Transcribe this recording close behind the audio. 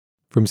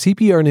From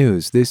CPR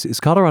News, this is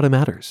Colorado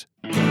Matters.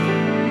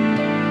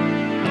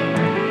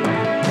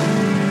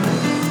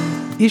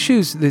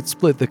 Issues that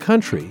split the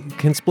country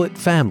can split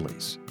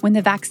families. When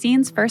the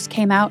vaccines first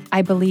came out,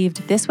 I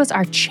believed this was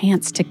our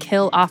chance to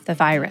kill off the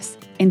virus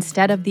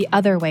instead of the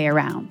other way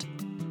around.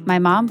 My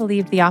mom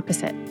believed the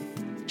opposite.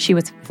 She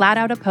was flat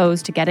out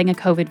opposed to getting a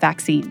COVID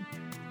vaccine.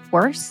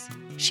 Worse,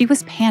 she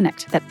was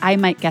panicked that I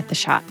might get the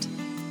shot.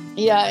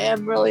 Yeah, I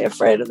am really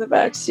afraid of the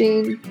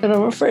vaccine, and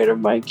I'm afraid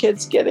of my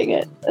kids getting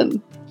it. And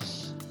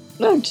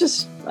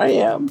I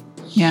am.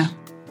 Yeah.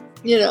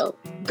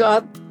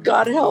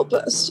 God help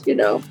us,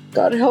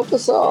 God help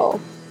us all.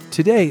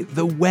 Today,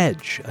 The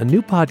Wedge, a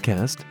new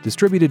podcast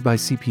distributed by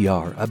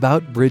CPR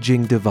about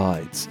bridging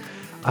divides.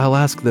 I'll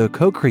ask the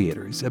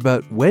co-creators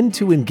about when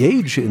to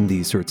engage in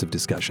these sorts of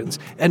discussions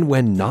and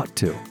when not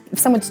to. If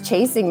someone's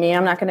chasing me,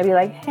 I'm not going to be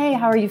like, hey,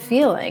 how are you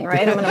feeling,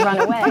 right? I'm going to run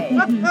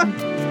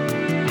away.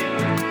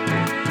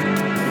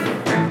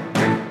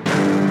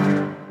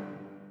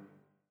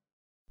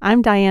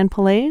 I'm Diane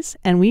Pelaez,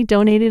 and we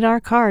donated our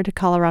car to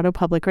Colorado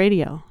Public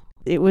Radio.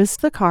 It was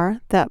the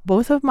car that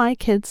both of my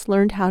kids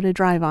learned how to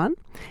drive on.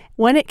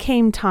 When it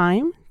came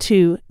time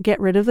to get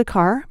rid of the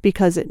car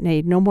because it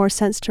made no more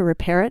sense to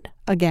repair it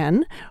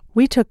again,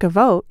 we took a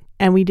vote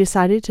and we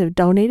decided to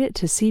donate it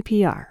to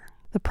CPR.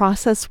 The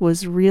process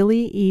was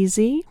really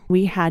easy.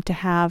 We had to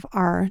have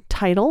our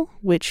title,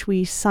 which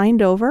we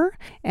signed over,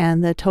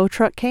 and the tow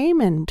truck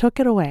came and took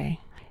it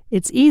away.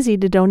 It's easy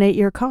to donate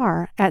your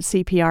car at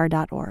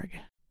cpr.org.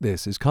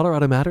 This is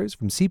Colorado Matters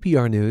from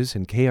CPR News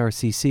and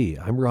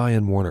KRCC. I'm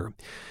Ryan Warner.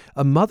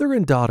 A mother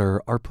and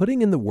daughter are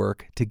putting in the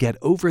work to get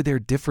over their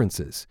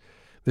differences.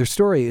 Their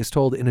story is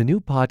told in a new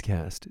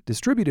podcast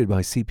distributed by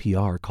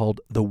CPR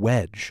called The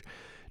Wedge.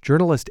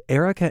 Journalist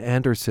Erica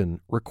Anderson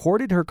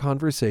recorded her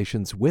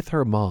conversations with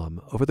her mom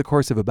over the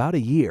course of about a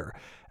year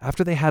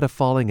after they had a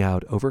falling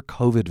out over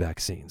COVID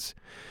vaccines.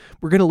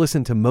 We're going to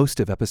listen to most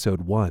of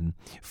episode 1.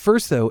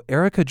 First, though,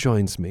 Erica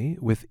joins me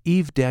with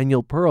Eve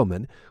Daniel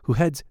Perlman, who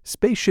heads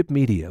Spaceship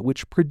Media,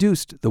 which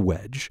produced The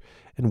Wedge.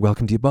 And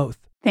welcome to you both.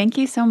 Thank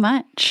you so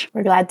much.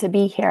 We're glad to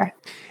be here.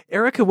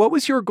 Erica, what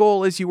was your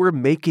goal as you were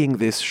making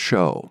this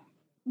show?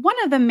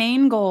 One of the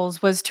main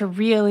goals was to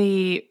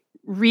really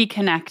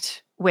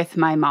reconnect with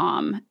my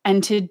mom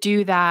and to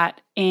do that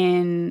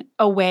in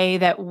a way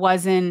that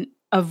wasn't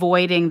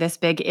avoiding this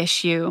big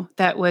issue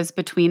that was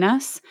between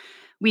us.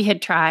 We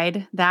had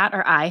tried that,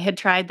 or I had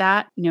tried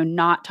that,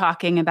 not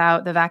talking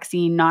about the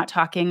vaccine, not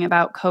talking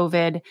about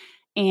COVID.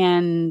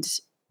 And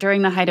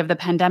during the height of the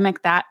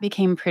pandemic, that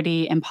became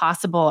pretty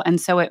impossible.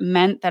 And so it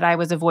meant that I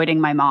was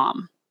avoiding my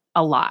mom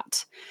a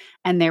lot.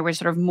 And there was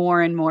sort of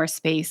more and more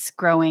space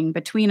growing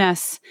between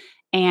us.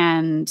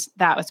 And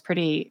that was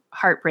pretty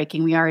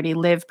heartbreaking. We already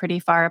live pretty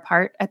far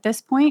apart at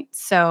this point.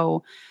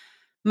 So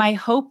my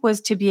hope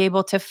was to be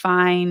able to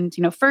find,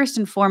 first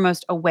and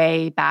foremost, a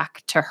way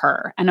back to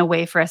her and a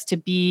way for us to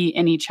be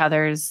in each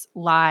other's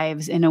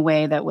lives in a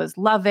way that was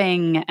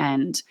loving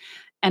and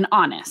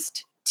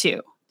honest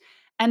too.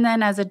 And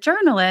then as a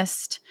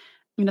journalist,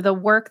 the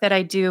work that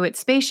I do at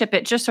Spaceship,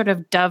 it just sort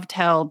of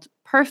dovetailed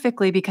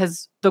perfectly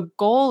because the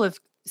goal of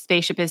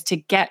Spaceship is to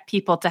get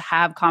people to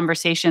have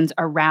conversations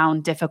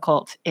around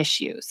difficult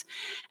issues.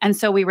 And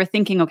so we were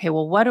thinking, okay,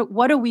 well,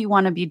 what do we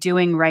want to be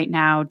doing right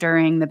now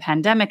during the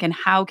pandemic, and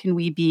how can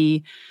we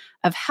be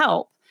of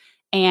help?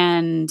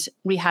 And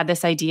we had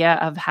this idea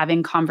of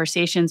having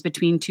conversations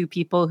between two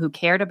people who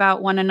cared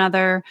about one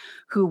another,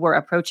 who were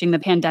approaching the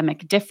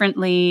pandemic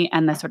differently,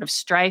 and the sort of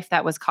strife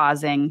that was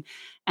causing.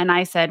 And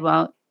I said,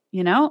 well,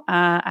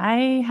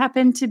 I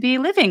happen to be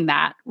living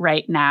that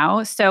right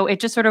now. So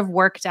it just sort of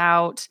worked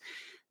out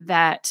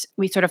that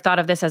we sort of thought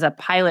of this as a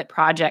pilot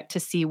project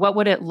to see what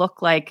would it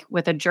look like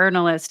with a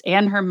journalist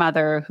and her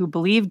mother who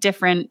believe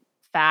different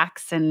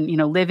facts and,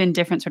 live in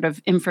different sort of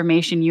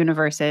information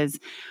universes.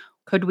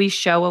 Could we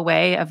show a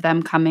way of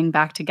them coming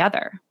back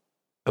together?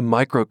 A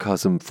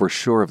microcosm for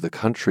sure of the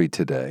country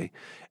today.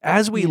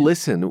 As we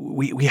listen,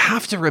 we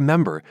have to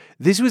remember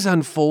this was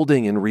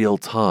unfolding in real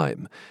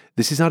time.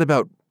 This is not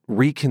about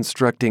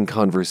reconstructing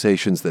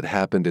conversations that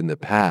happened in the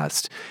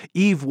past.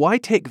 Eve, why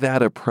take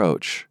that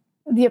approach?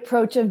 The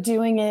approach of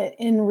doing it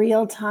in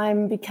real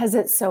time because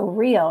it's so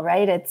real,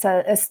 right? It's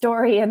a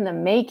story in the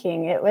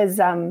making. It was,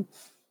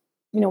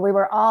 we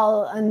were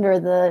all under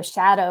the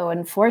shadow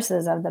and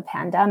forces of the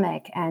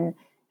pandemic, and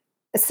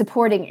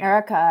supporting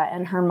Erica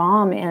and her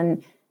mom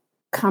in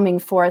coming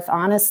forth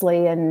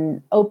honestly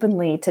and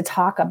openly to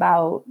talk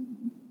about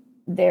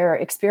their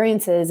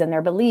experiences and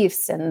their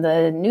beliefs and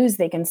the news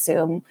they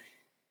consume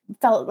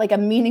felt like a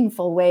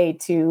meaningful way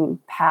to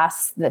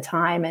pass the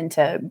time and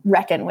to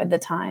reckon with the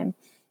time.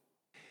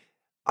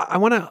 I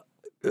want to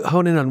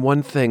hone in on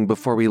one thing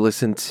before we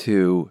listen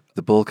to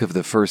the bulk of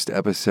the first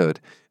episode.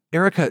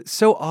 Erica,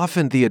 so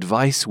often the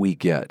advice we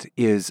get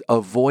is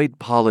avoid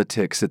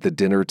politics at the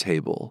dinner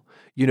table.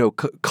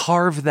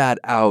 Carve that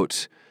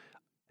out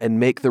and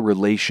make the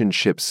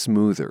relationship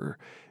smoother.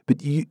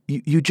 But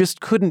you just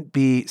couldn't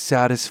be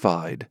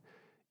satisfied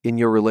in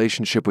your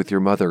relationship with your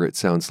mother, it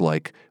sounds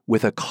like,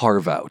 with a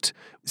carve-out,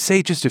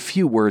 say just a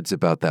few words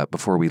about that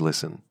before we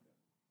listen.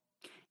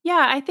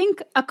 Yeah, I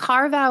think a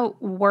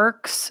carve-out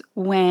works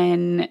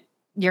when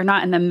you're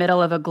not in the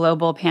middle of a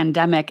global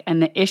pandemic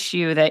and the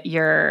issue that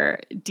you're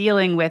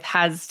dealing with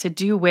has to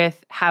do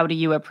with how do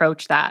you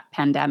approach that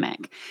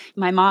pandemic.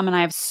 My mom and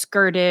I have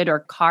skirted or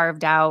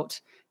carved out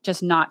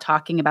just not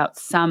talking about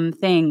some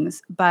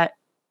things, but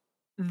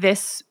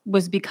this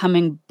was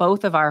becoming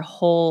both of our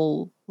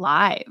whole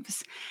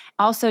lives.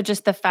 Also,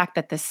 just the fact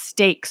that the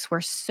stakes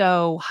were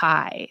so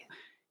high.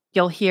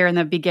 You'll hear in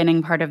the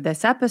beginning part of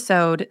this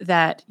episode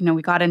that,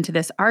 we got into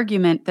this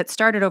argument that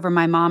started over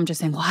my mom just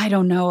saying, well, I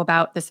don't know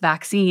about this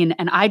vaccine.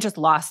 And I just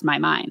lost my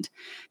mind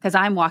because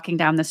I'm walking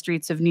down the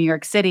streets of New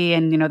York City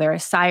and, there are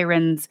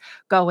sirens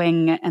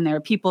going and there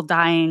are people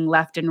dying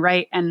left and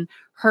right. And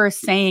her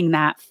saying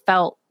that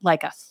felt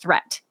like a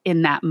threat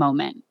in that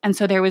moment. And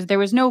so there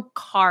was no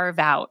carve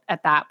out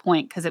at that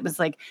point because it was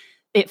like,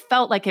 it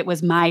felt like it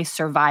was my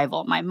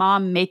survival. My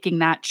mom making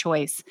that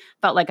choice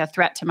felt like a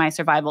threat to my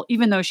survival,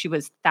 even though she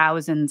was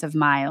thousands of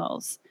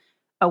miles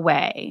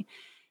away.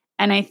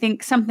 And I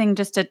think something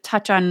just to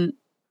touch on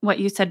what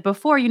you said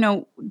before,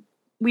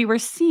 we were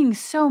seeing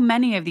so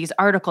many of these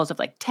articles of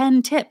like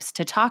 10 tips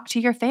to talk to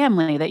your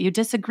family that you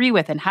disagree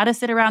with and how to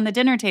sit around the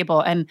dinner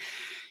table. And,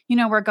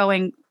 we're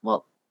going,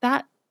 well,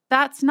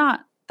 that's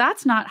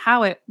not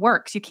how it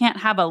works. You can't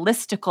have a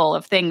listicle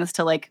of things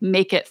to like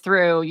make it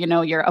through,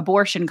 your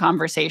abortion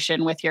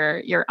conversation with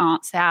your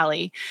Aunt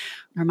Sally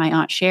or my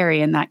Aunt Sherry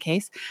in that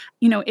case.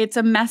 It's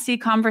a messy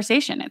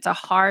conversation. It's a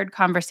hard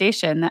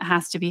conversation that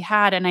has to be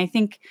had. And I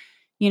think,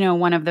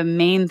 one of the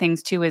main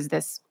things too is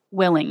this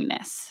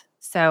willingness.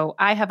 So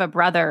I have a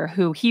brother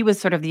who he was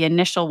sort of the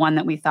initial one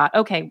that we thought,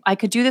 okay, I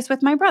could do this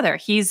with my brother.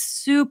 He's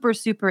super,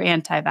 super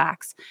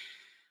anti-vax.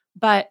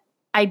 But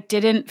I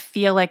didn't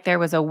feel like there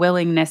was a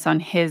willingness on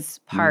his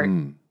part,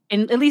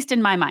 at least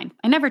in my mind.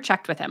 I never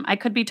checked with him. I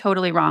could be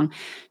totally wrong,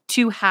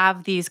 to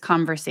have these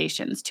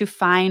conversations, to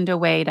find a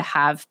way to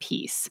have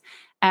peace.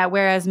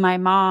 Whereas my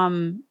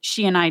mom,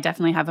 she and I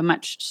definitely have a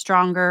much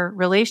stronger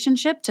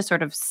relationship to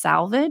sort of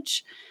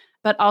salvage,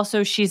 but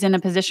also she's in a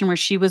position where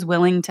she was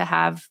willing to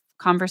have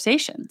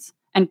conversations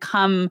and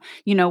come,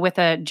 with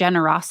a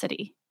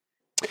generosity.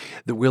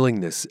 The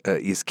willingness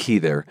is key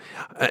there.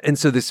 And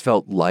so this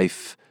felt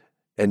life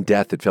and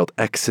death. It felt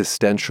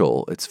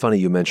existential. It's funny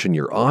you mention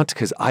your aunt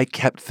because I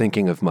kept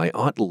thinking of my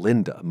Aunt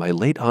Linda, my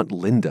late Aunt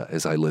Linda,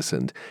 as I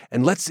listened.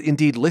 And let's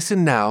indeed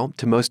listen now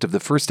to most of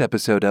the first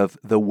episode of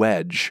The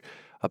Wedge,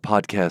 a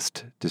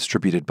podcast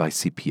distributed by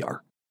CPR.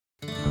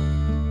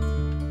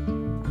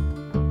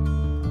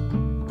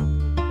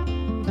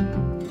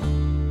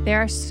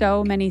 There are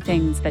so many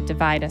things that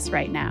divide us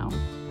right now.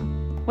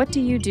 What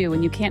do you do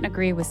when you can't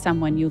agree with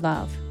someone you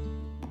love?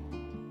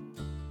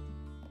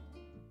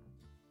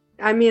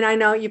 I mean, I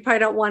know you probably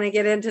don't want to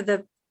get into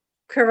the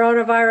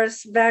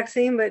coronavirus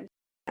vaccine, but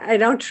I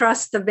don't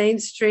trust the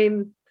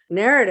mainstream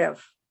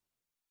narrative.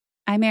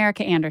 I'm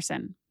Erica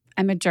Anderson.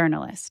 I'm a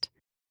journalist.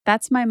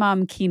 That's my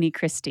mom, Kini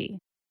Christie.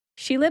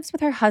 She lives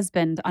with her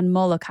husband on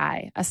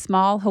Molokai, a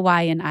small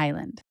Hawaiian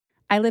island.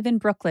 I live in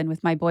Brooklyn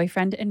with my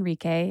boyfriend,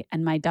 Enrique,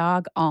 and my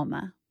dog,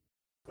 Alma.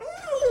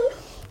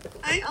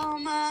 Hi,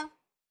 Alma.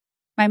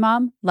 My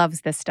mom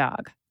loves this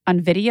dog. On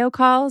video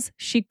calls,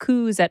 she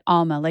coos at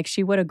Alma like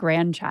she would a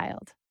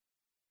grandchild.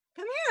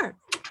 Come here.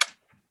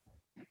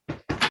 Come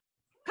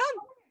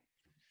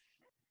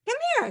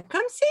here.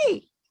 Come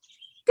see.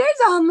 There's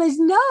Alma's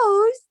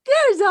nose.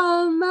 There's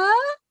Alma.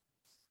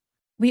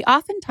 We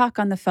often talk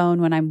on the phone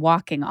when I'm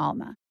walking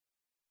Alma.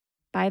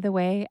 By the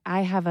way,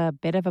 I have a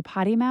bit of a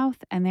potty mouth,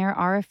 and there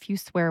are a few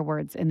swear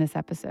words in this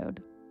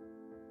episode.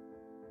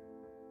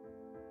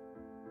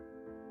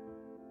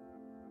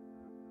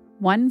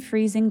 One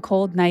freezing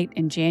cold night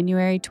in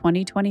January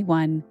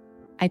 2021,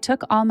 I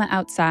took Alma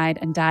outside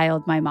and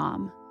dialed my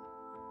mom.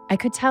 I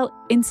could tell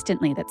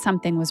instantly that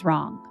something was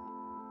wrong.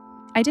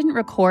 I didn't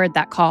record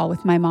that call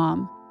with my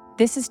mom.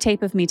 This is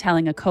tape of me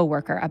telling a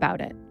coworker about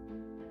it.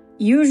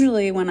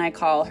 Usually when I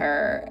call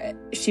her,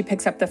 she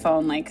picks up the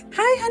phone like,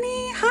 "Hi,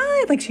 honey,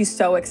 hi." Like she's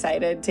so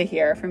excited to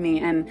hear from me.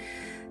 And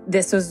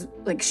this was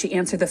like, she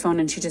answered the phone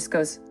and she just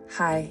goes,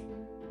 "Hi."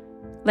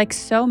 Like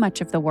so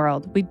much of the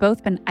world, we'd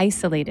both been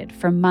isolated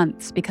for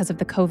months because of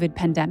the COVID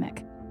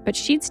pandemic, but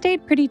she'd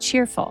stayed pretty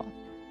cheerful.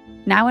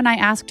 Now when I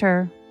asked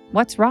her,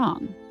 "What's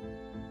wrong?"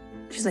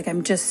 She's like,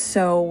 "I'm just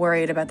so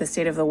worried about the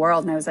state of the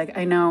world." And I was like,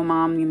 "I know,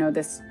 Mom,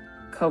 this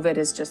COVID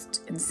is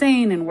just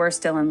insane and we're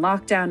still in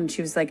lockdown." And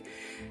she was like,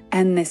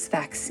 "And this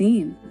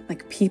vaccine,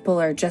 like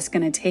people are just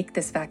going to take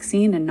this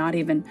vaccine and not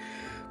even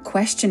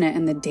question it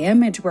and the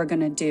damage we're going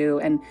to do."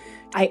 And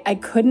I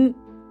couldn't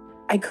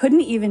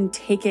even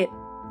take it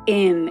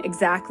in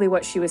exactly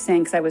what she was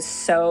saying because I was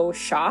so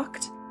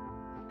shocked.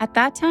 At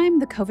that time,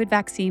 the COVID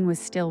vaccine was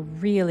still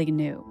really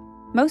new.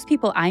 Most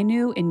people I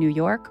knew in New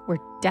York were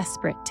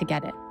desperate to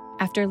get it.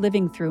 After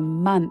living through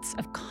months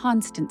of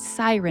constant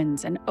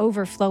sirens and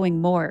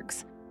overflowing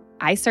morgues,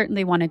 I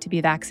certainly wanted to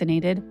be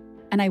vaccinated,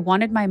 and I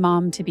wanted my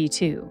mom to be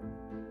too.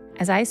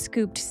 As I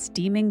scooped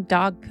steaming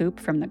dog poop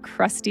from the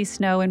crusty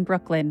snow in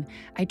Brooklyn,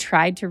 I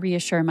tried to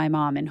reassure my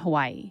mom in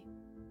Hawaii.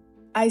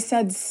 I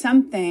said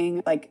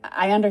something like,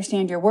 I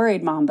understand you're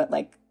worried, Mom, but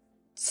like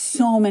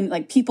so many,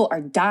 like people are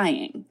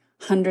dying.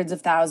 Hundreds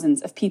of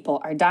thousands of people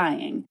are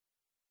dying.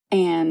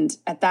 And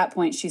at that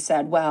point she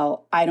said,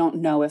 well, I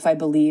don't know if I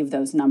believe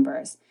those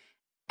numbers.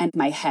 And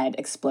my head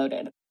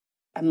exploded.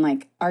 I'm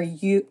like, are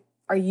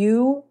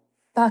you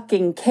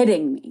fucking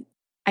kidding me?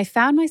 I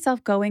found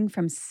myself going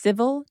from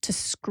civil to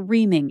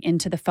screaming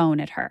into the phone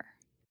at her.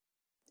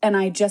 And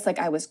I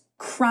was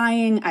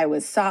crying, I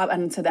was sobbing.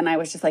 And so then I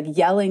was just like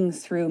yelling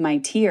through my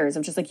tears.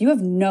 I'm just like, you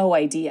have no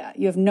idea.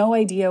 You have no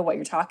idea what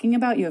you're talking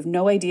about. You have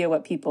no idea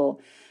what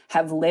people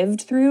have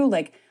lived through.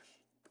 Like,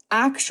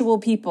 actual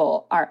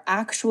people are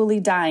actually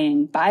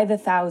dying by the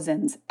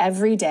thousands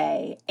every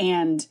day.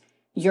 And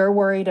you're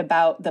worried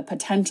about the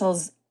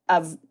potentials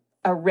of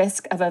a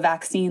risk of a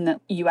vaccine that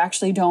you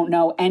actually don't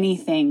know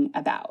anything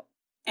about.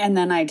 And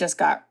then I just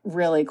got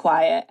really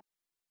quiet.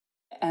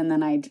 And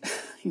then I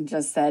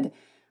just said,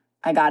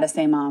 I gotta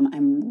say, Mom,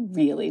 I'm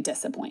really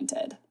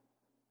disappointed.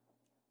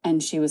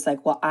 And she was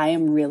like, well, I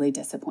am really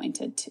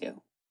disappointed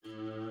too.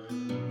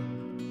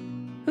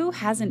 Who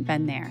hasn't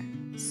been there?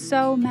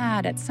 So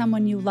mad at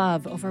someone you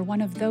love over one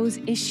of those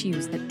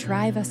issues that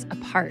drive us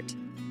apart.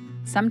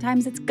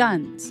 Sometimes it's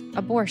guns,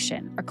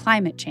 abortion, or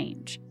climate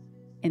change.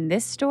 In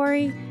this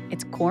story,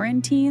 it's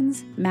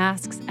quarantines,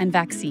 masks, and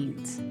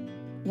vaccines.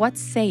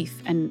 What's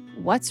safe and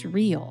what's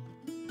real?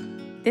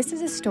 This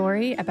is a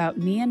story about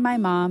me and my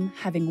mom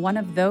having one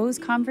of those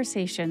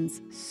conversations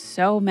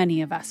so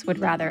many of us would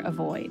rather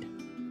avoid.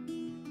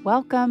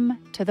 Welcome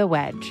to The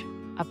Wedge,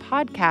 a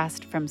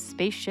podcast from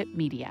Spaceship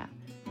Media,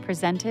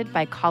 presented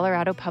by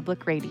Colorado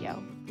Public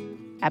Radio.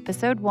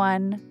 Episode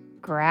 1,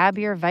 Grab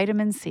Your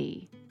Vitamin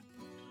C.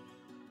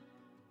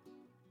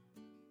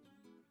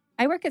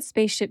 I work at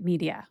Spaceship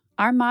Media.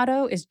 Our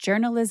motto is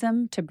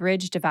journalism to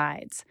bridge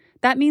divides.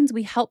 That means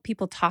we help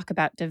people talk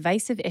about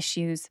divisive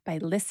issues by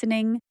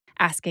listening,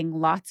 asking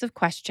lots of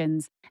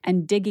questions,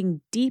 and digging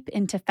deep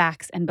into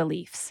facts and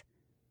beliefs.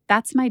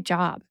 That's my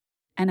job,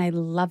 and I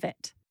love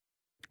it.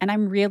 And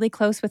I'm really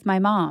close with my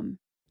mom.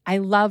 I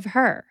love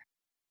her.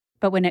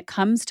 But when it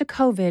comes to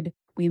COVID,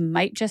 we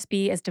might just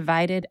be as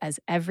divided as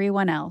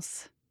everyone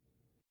else.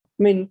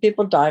 I mean,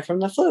 people die from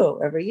the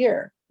flu every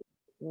year.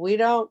 We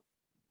don't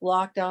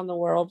lock down the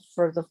world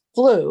for the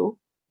flu.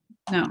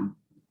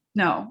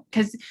 No,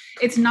 because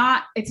it's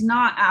not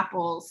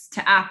apples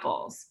to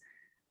apples.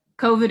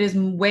 COVID is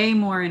way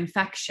more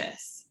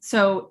infectious.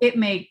 So it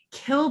may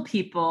kill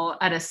people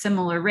at a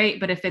similar rate,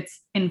 but if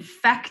it's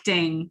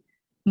infecting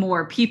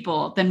more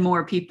people, then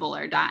more people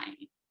are dying.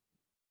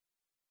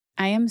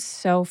 I am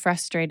so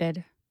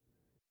frustrated.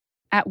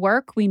 At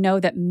work, we know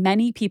that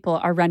many people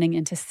are running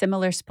into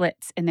similar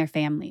splits in their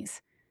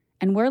families,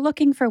 and we're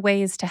looking for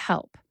ways to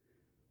help.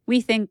 We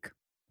think,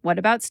 what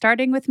about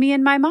starting with me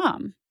and my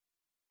mom?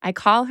 I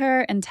call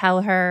her and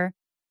tell her,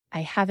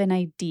 I have an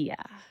idea.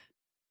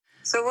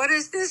 So what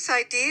is this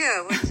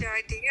idea? What's your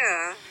idea?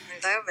 I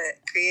love it.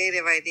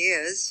 Creative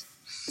ideas.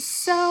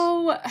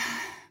 So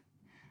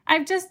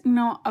I've just,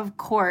 of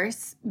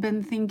course,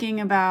 been thinking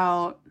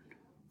about,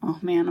 oh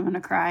man, I'm going to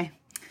cry.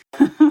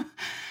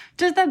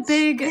 Just that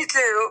big... Me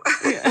too.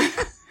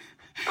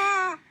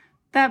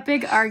 That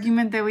big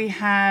argument that we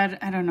had,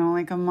 I don't know,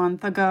 like a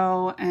month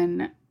ago,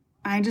 and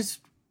I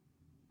just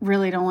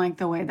really don't like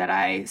the way that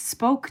I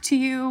spoke to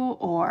you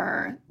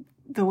or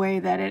the way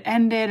that it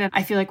ended. And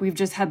I feel like we've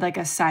just had like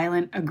a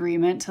silent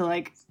agreement to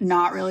like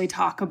not really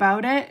talk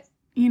about it,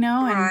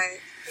 Right.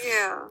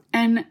 Yeah.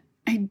 And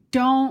I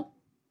don't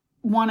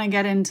want to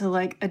get into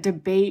like a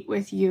debate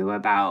with you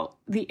about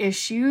the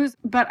issues,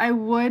 but I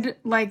would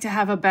like to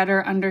have a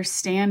better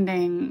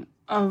understanding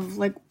of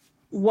like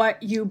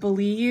what you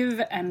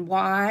believe and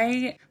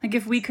why. Like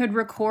if we could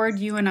record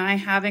you and I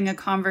having a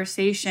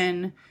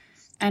conversation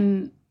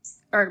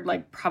or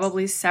like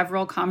probably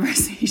several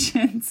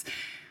conversations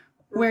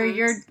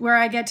where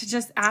I get to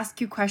just ask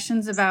you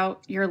questions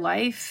about your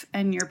life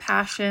and your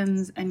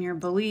passions and your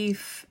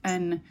belief.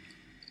 And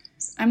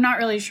I'm not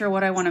really sure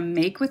what I want to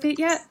make with it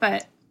yet,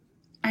 but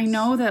I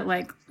know that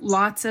like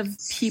lots of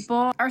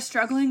people are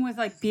struggling with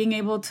like being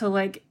able to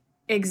like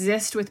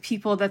exist with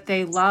people that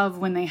they love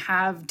when they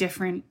have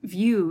different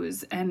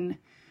views. And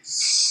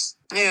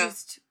Yeah.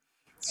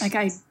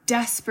 I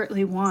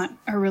desperately want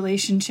a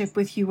relationship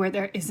with you where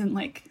there isn't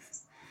like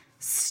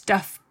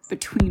stuff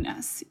between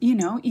us,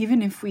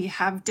 even if we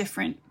have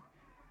different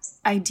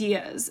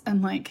ideas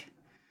and like.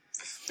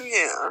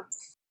 Yeah.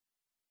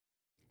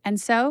 And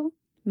so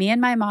me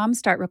and my mom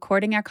start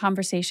recording our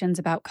conversations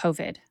about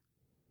COVID.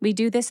 We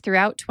do this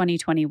throughout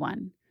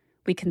 2021.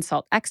 We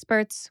consult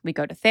experts, we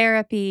go to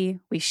therapy,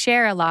 we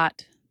share a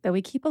lot, though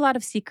we keep a lot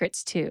of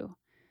secrets too.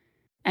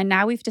 And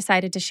now we've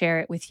decided to share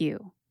it with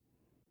you.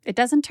 It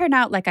doesn't turn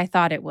out like I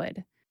thought it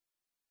would.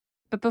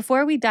 But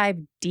before we dive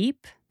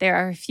deep, there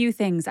are a few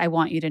things I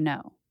want you to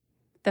know.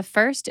 The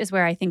first is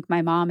where I think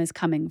my mom is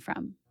coming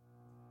from.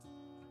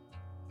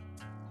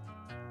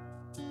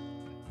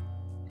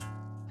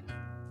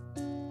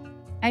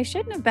 I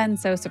shouldn't have been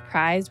so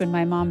surprised when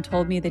my mom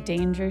told me the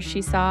dangers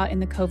she saw in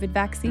the COVID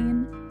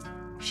vaccine.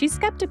 She's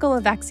skeptical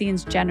of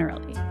vaccines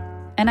generally,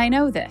 and I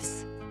know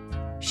this.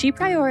 She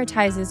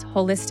prioritizes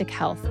holistic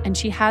health, and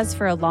she has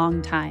for a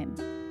long time.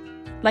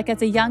 Like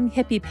as a young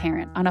hippie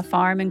parent on a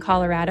farm in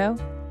Colorado,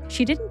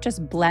 she didn't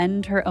just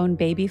blend her own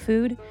baby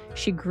food,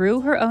 she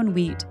grew her own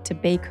wheat to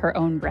bake her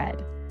own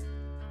bread.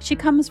 She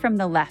comes from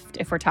the left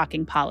if we're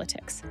talking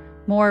politics,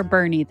 more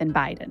Bernie than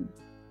Biden.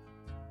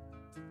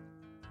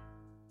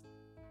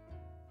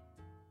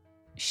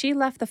 She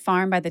left the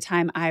farm by the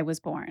time I was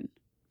born.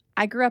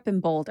 I grew up in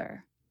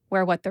Boulder,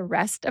 where what the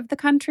rest of the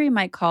country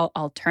might call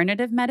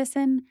alternative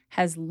medicine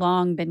has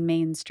long been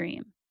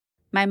mainstream.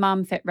 My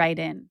mom fit right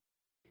in.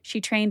 She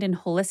trained in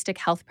holistic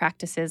health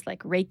practices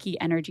like Reiki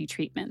energy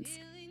treatments,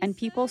 and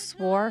people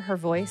swore her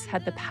voice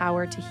had the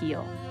power to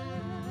heal.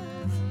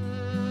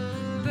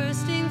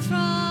 Bursting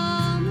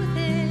from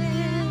within,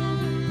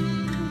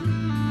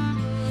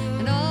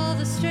 and all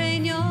the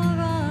strain you're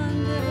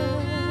under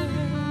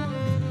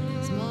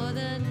is more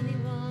than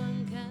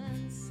anyone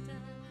can stand.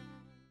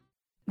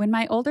 When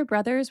my older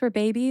brothers were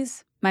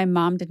babies, my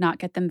mom did not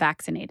get them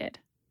vaccinated.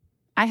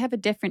 I have a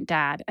different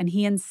dad, and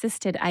he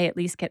insisted I at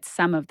least get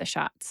some of the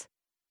shots.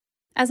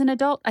 As an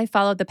adult, I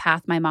followed the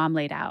path my mom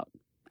laid out.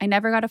 I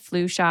never got a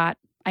flu shot.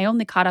 I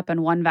only caught up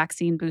on one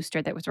vaccine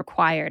booster that was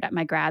required at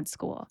my grad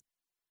school.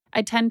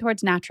 I tend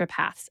towards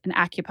naturopaths and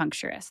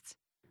acupuncturists,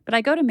 but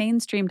I go to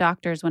mainstream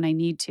doctors when I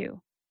need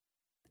to.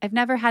 I've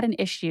never had an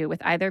issue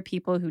with either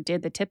people who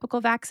did the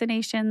typical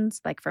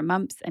vaccinations, like for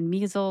mumps and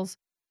measles,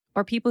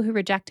 or people who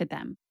rejected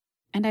them.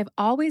 And I've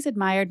always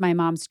admired my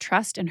mom's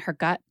trust in her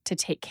gut to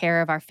take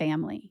care of our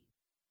family.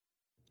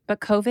 But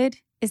COVID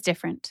is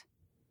different.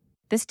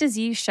 This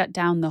disease shut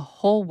down the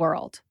whole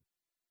world.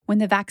 When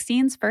the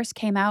vaccines first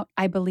came out,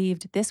 I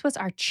believed this was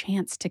our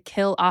chance to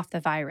kill off the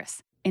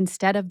virus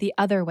instead of the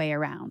other way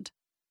around.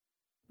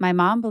 My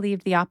mom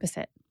believed the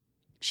opposite.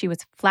 She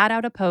was flat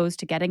out opposed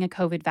to getting a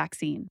COVID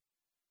vaccine.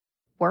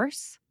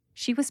 Worse,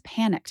 she was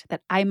panicked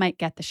that I might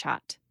get the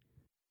shot.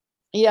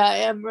 Yeah, I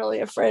am really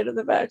afraid of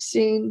the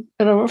vaccine,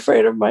 and I'm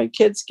afraid of my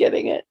kids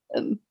getting it.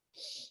 And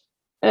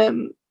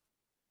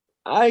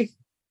I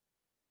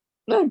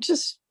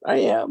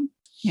am.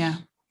 Yeah.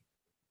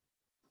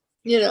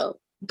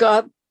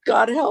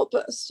 God help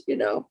us,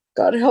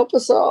 God help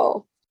us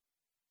all.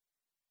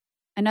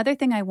 Another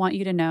thing I want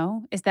you to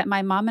know is that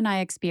my mom and I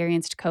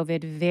experienced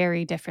COVID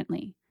very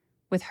differently,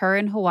 with her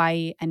in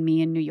Hawaii and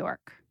me in New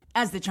York.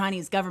 As the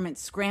Chinese government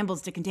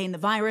scrambles to contain the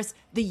virus,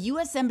 the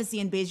U.S. Embassy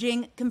in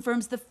Beijing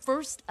confirms the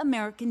first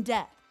American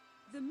death.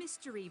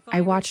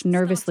 I watch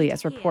nervously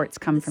as reports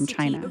come from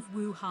China. Of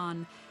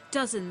Wuhan.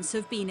 Dozens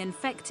have been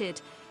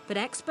infected, but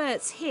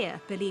experts here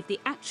believe the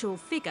actual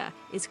figure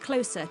is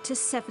closer to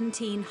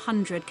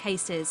 1,700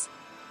 cases.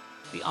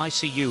 The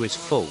ICU is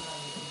full.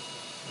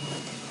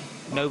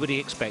 Nobody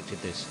expected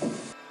this.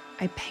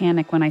 I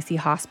panic when I see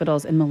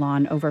hospitals in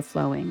Milan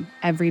overflowing.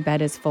 Every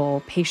bed is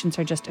full. Patients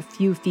are just a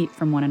few feet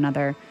from one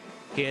another.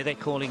 Here they're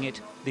calling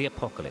it the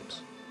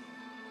apocalypse.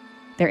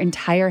 Their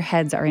entire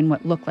heads are in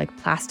what look like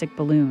plastic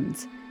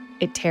balloons.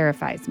 It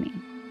terrifies me.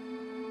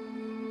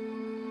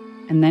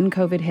 And then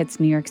COVID hits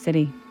New York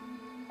City.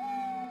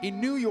 In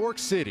New York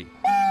City,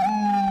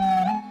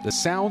 the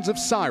sounds of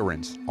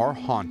sirens are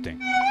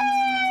haunting,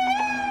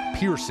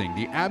 piercing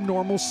the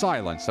abnormal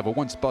silence of a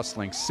once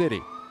bustling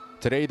city.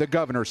 Today, the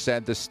governor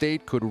said the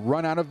state could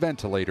run out of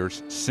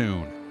ventilators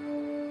soon.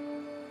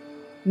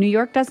 New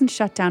York doesn't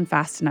shut down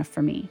fast enough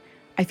for me.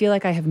 I feel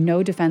like I have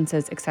no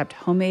defenses except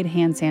homemade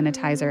hand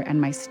sanitizer and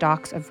my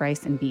stocks of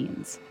rice and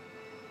beans.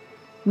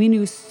 We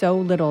knew so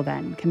little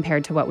then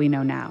compared to what we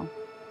know now,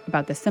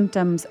 about the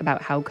symptoms,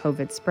 about how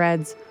COVID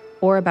spreads,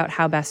 or about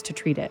how best to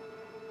treat it.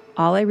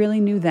 All I really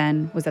knew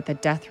then was that the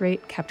death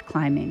rate kept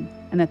climbing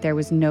and that there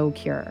was no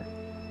cure.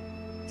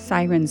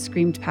 Sirens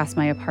screamed past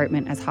my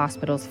apartment as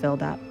hospitals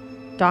filled up.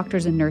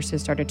 Doctors and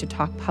nurses started to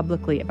talk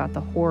publicly about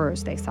the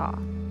horrors they saw.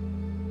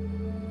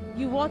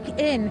 You walk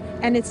in,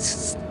 and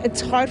it's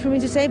hard for me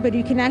to say, but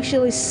you can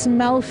actually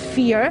smell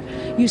fear.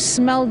 You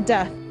smell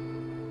death.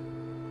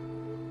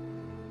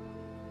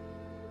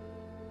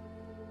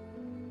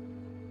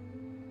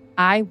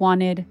 I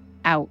wanted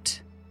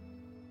out.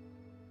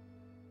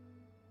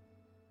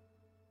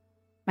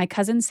 My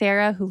cousin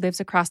Sarah, who lives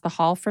across the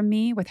hall from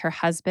me with her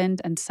husband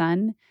and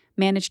son,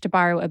 managed to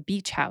borrow a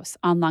beach house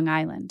on Long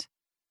Island.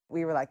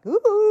 We were like,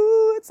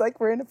 ooh, it's like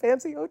we're in a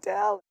fancy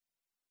hotel.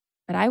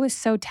 But I was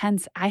so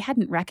tense, I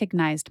hadn't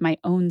recognized my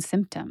own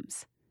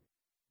symptoms.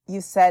 You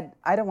said,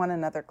 I don't want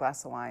another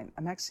glass of wine.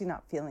 I'm actually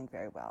not feeling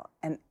very well.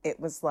 And it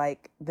was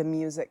like the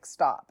music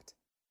stopped.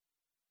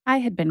 I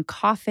had been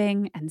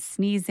coughing and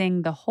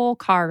sneezing the whole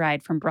car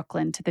ride from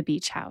Brooklyn to the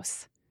beach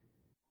house.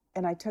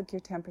 And I took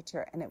your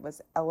temperature and it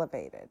was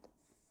elevated.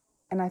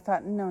 And I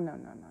thought, no.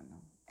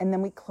 And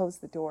then we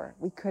closed the door.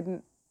 We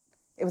couldn't,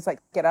 it was like,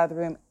 get out of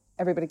the room.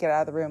 Everybody get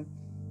out of the room.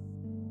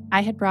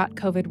 I had brought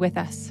COVID with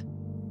us.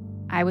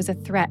 I was a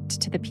threat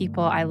to the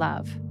people I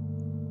love.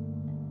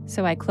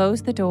 So I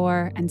closed the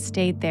door and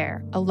stayed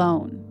there,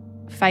 alone,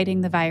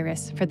 fighting the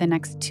virus for the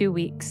next 2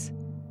 weeks.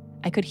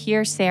 I could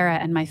hear Sarah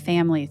and my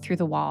family through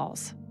the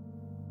walls.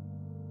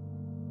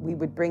 We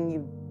would bring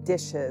you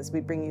dishes,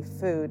 we'd bring you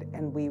food,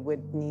 and we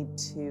would need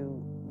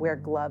to wear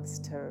gloves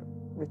to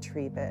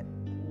retrieve it.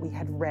 We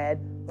had red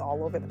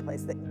all over the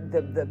place, that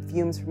the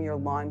fumes from your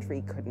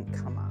laundry couldn't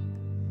come up,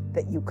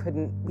 that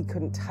we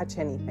couldn't touch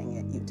anything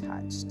that you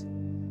touched.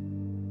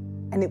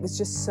 And it was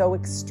just so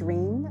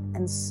extreme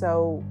and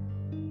so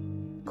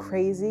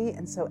crazy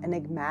and so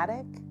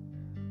enigmatic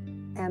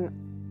and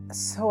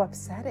so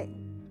upsetting.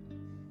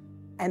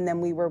 And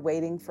then we were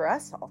waiting for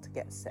us all to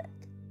get sick.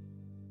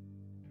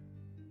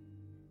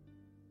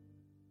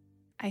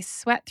 I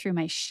sweat through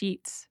my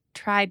sheets,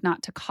 tried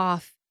not to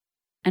cough,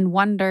 and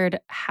wondered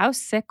how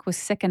sick was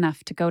sick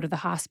enough to go to the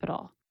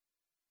hospital.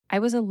 I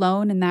was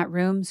alone in that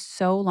room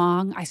so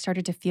long, I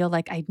started to feel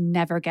like I'd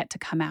never get to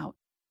come out,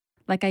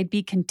 like I'd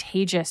be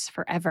contagious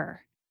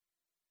forever.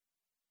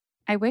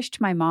 I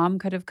wished my mom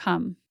could have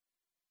come.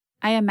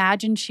 I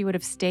imagined she would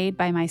have stayed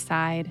by my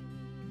side.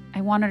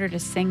 I wanted her to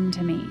sing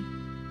to me.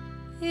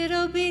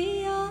 It'll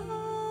be alright.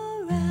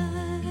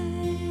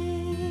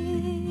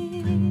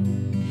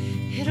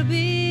 It'll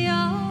be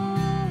alright.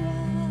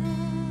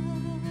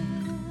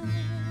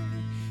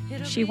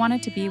 She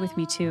wanted to be with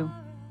me too.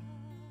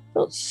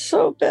 Felt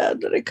so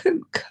bad that I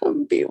couldn't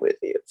come be with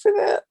you for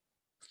that.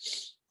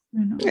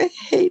 I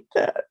hate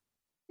that.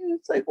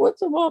 It's like,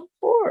 what's a mom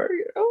for,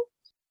 you know?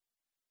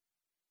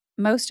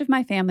 Most of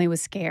my family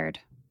was scared.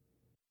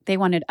 They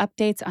wanted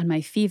updates on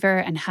my fever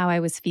and how I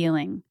was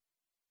feeling.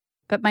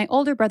 But my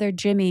older brother,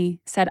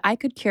 Jimmy, said I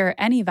could cure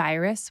any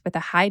virus with a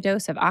high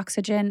dose of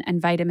oxygen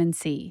and vitamin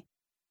C.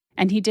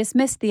 And he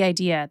dismissed the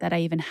idea that I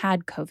even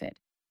had COVID.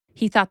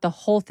 He thought the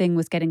whole thing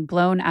was getting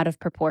blown out of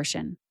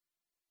proportion.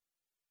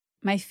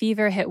 My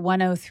fever hit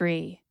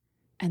 103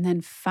 and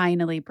then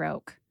finally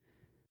broke.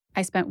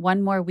 I spent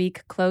 1 more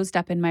week closed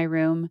up in my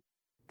room,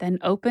 then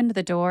opened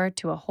the door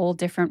to a whole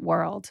different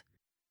world.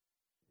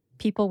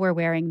 People were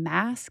wearing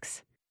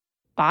masks.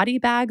 Body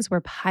bags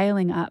were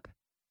piling up.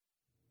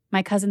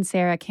 My cousin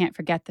Sarah can't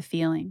forget the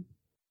feeling.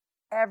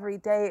 Every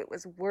day it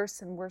was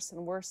worse and worse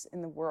and worse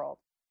in the world.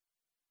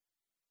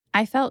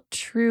 I felt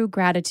true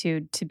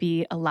gratitude to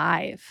be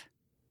alive.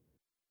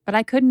 But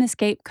I couldn't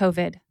escape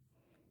COVID.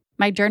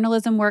 My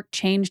journalism work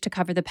changed to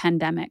cover the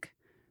pandemic.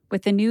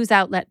 With the news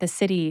outlet The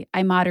City,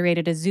 I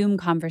moderated a Zoom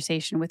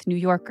conversation with New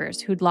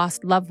Yorkers who'd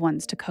lost loved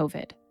ones to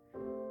COVID.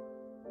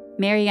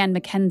 Marianne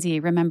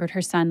McKenzie remembered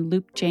her son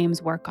Luke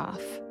James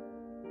Workoff.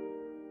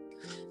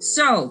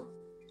 So,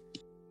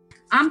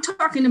 I'm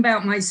talking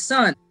about my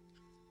son,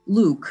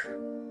 Luke.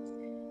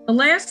 The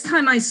last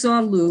time I saw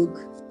Luke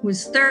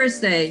was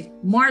Thursday,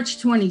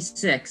 March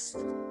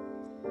 26th.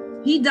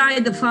 He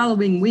died the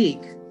following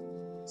week,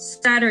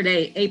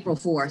 Saturday, April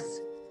 4th.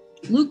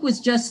 Luke was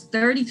just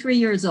 33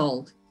 years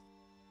old.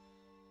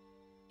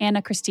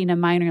 Anna Christina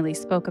Minerly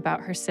spoke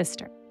about her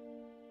sister.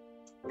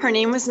 Her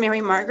name was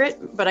Mary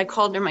Margaret, but I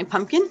called her my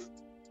pumpkin.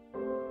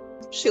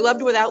 She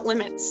loved without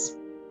limits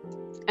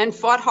and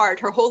fought hard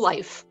her whole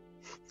life.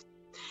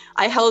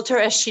 I held her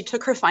as she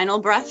took her final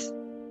breath.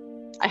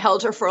 I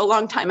held her for a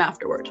long time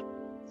afterward.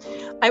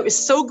 I was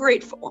so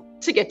grateful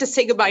to get to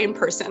say goodbye in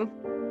person.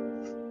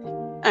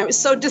 I was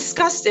so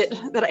disgusted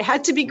that I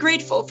had to be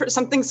grateful for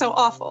something so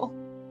awful.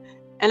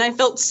 And I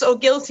felt so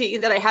guilty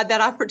that I had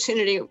that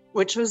opportunity,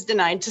 which was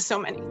denied to so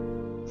many.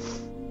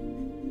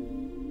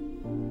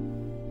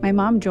 My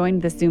mom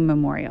joined the Zoom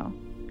memorial.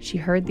 She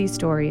heard these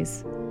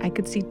stories. I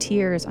could see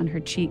tears on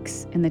her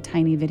cheeks in the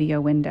tiny video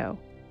window.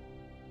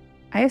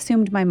 I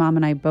assumed my mom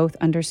and I both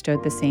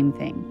understood the same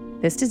thing.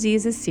 This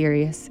disease is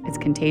serious, it's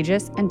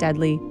contagious and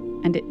deadly,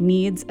 and it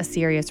needs a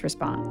serious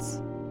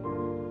response.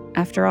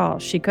 After all,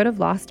 she could have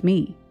lost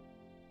me.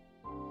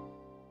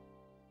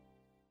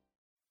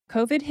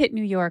 COVID hit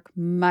New York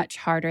much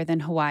harder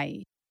than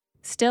Hawaii.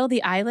 Still,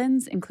 the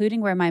islands,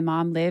 including where my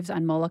mom lives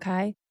on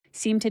Molokai,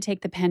 seem to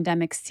take the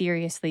pandemic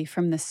seriously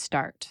from the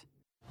start.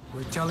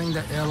 We're telling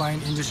the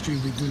airline industry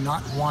we do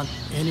not want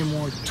any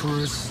more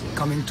tourists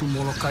coming to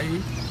Molokai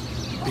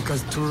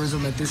because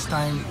tourism at this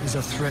time is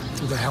a threat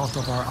to the health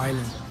of our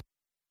island.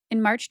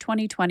 In March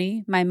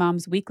 2020, my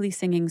mom's weekly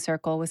singing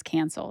circle was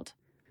canceled.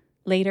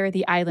 Later,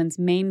 the island's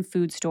main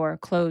food store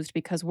closed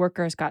because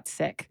workers got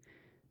sick.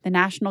 The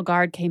National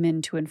Guard came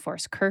in to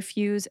enforce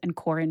curfews and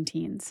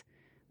quarantines.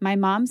 My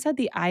mom said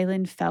the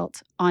island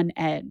felt on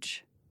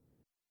edge.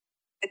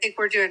 I think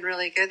we're doing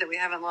really good that we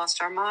haven't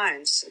lost our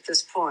minds at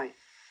this point.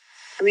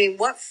 I mean,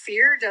 what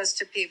fear does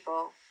to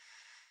people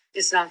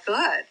is not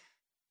good.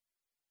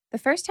 The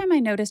first time I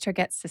noticed her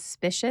get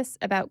suspicious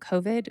about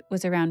COVID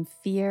was around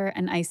fear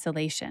and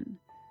isolation.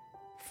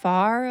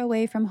 Far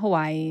away from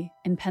Hawaii,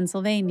 in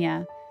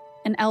Pennsylvania,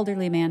 an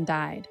elderly man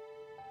died.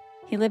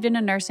 He lived in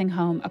a nursing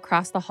home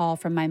across the hall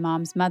from my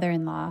mom's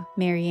mother-in-law,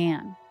 Mary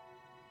Ann.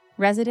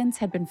 Residents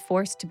had been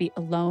forced to be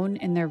alone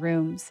in their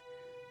rooms,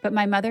 but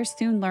my mother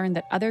soon learned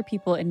that other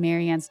people in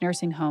Mary Ann's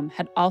nursing home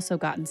had also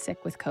gotten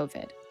sick with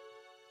COVID.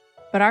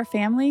 But our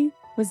family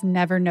was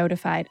never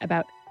notified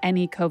about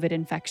any COVID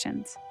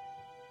infections.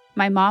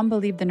 My mom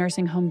believed the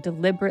nursing home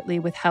deliberately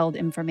withheld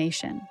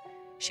information.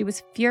 She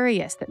was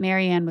furious that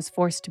Marianne was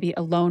forced to be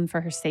alone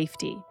for her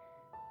safety.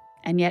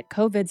 And yet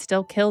COVID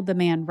still killed the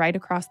man right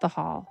across the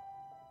hall.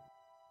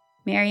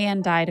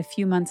 Marianne died a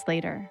few months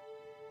later,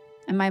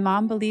 and my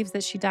mom believes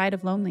that she died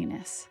of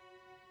loneliness.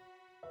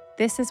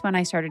 This is when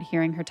I started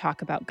hearing her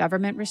talk about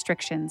government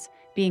restrictions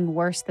being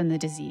worse than the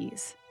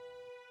disease.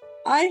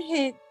 I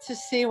hate to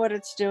see what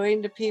it's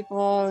doing to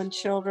people and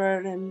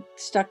children and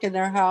stuck in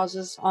their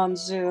houses on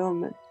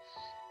Zoom.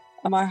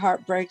 And my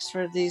heart breaks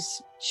for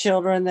these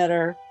children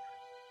that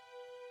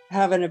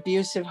have an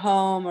abusive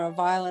home or a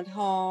violent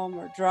home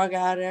or drug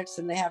addicts,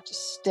 and they have to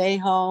stay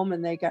home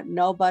and they got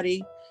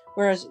nobody,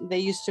 whereas they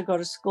used to go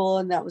to school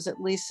and that was at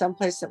least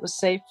someplace that was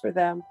safe for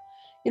them.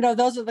 You know,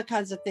 those are the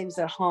kinds of things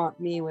that haunt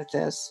me with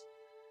this.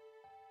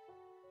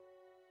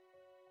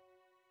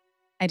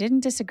 I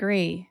didn't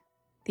disagree.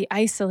 The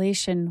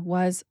isolation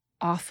was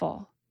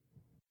awful.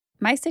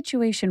 My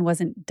situation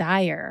wasn't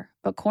dire,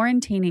 but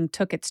quarantining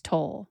took its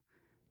toll.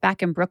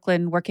 Back in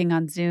Brooklyn, working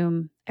on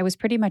Zoom, I was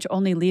pretty much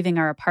only leaving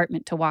our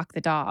apartment to walk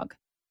the dog.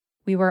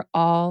 We were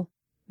all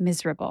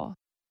miserable.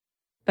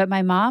 But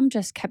my mom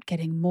just kept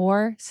getting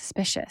more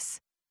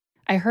suspicious.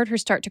 I heard her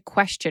start to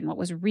question what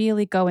was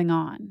really going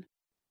on.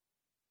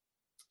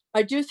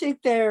 I do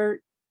think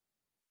there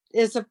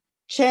is a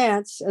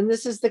chance, and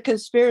this is the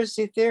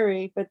conspiracy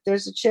theory, but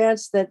there's a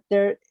chance that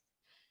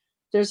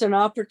there's an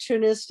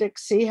opportunistic,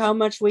 see how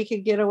much we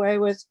can get away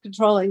with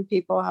controlling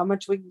people, how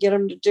much we can get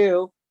them to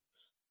do.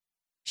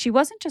 She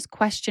wasn't just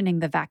questioning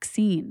the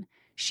vaccine.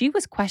 She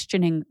was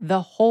questioning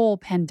the whole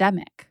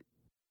pandemic.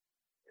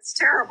 It's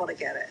terrible to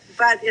get it,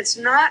 but it's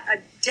not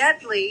a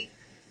deadly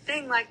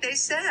thing like they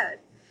said.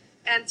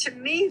 And to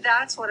me,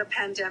 that's what a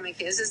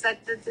pandemic is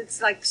that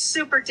it's like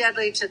super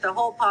deadly to the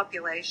whole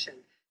population.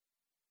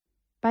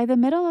 By the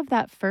middle of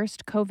that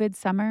first COVID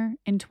summer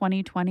in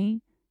 2020,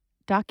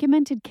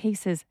 documented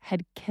cases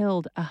had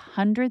killed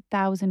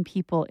 100,000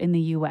 people in the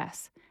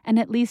US and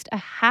at least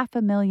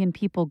 500,000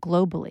 people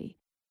globally.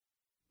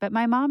 But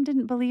my mom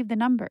didn't believe the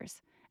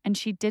numbers, and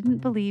she didn't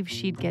believe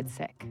she'd get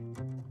sick.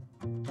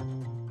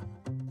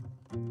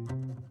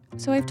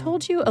 So I've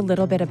told you a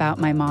little bit about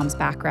my mom's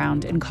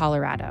background in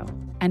Colorado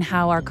and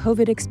how our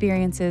COVID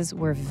experiences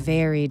were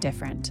very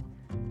different.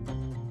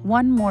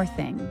 One more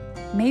thing,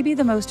 maybe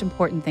the most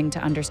important thing to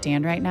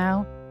understand right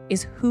now,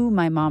 is who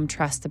my mom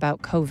trusts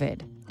about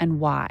COVID and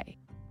why.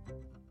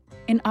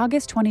 In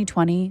August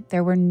 2020,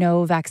 there were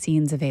no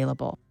vaccines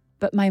available,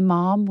 but my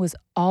mom was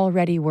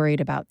already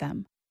worried about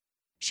them.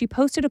 She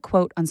posted a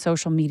quote on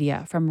social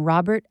media from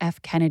Robert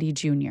F. Kennedy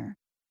Jr.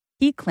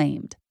 He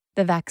claimed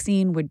the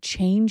vaccine would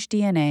change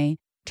DNA,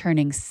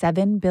 turning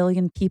 7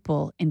 billion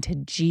people into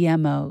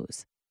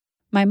GMOs.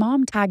 My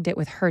mom tagged it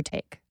with her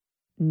take,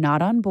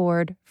 not on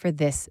board for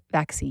this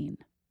vaccine.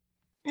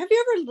 Have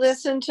you ever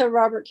listened to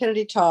Robert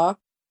Kennedy talk?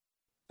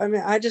 I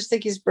mean, I just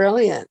think he's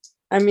brilliant.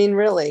 I mean,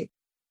 really.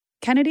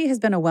 Kennedy has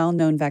been a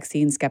well-known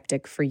vaccine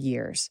skeptic for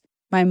years.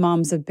 My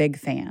mom's a big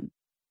fan.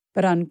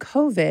 But on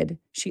COVID,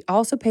 she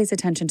also pays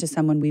attention to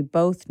someone we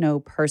both know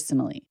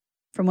personally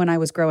from when I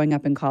was growing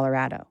up in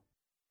Colorado.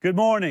 Good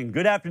morning,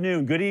 good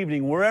afternoon, good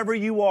evening. Wherever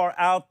you are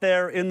out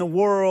there in the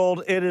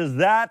world, it is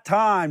that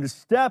time to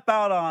step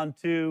out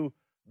onto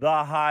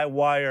the high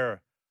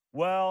wire.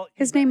 Well,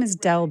 his name is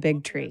Del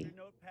Bigtree.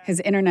 His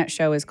internet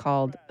show is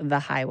called The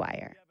High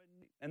Wire.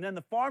 And then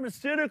the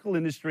pharmaceutical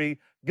industry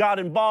got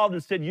involved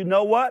and said, you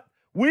know what?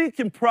 We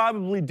can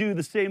probably do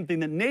the same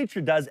thing that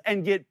nature does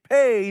and get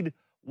paid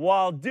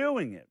while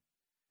doing it.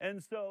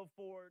 And so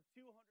for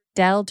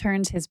Del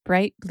turns his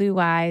bright blue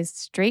eyes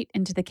straight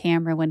into the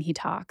camera when he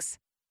talks.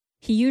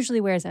 He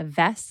usually wears a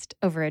vest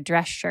over a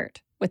dress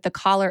shirt with the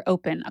collar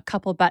open, a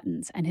couple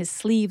buttons, and his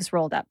sleeves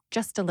rolled up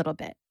just a little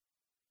bit.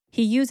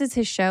 He uses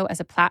his show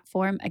as a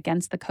platform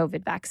against the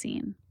COVID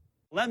vaccine.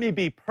 Let me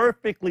be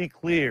perfectly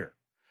clear.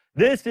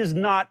 This is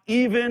not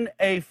even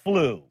a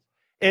flu.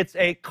 It's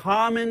a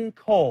common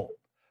cold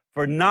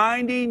for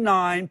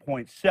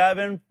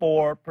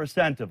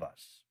 99.74% of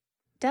us.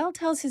 Del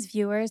tells his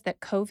viewers that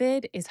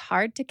COVID is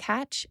hard to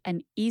catch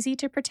and easy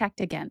to protect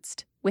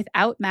against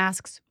without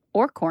masks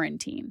or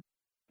quarantine.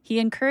 He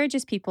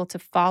encourages people to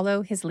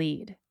follow his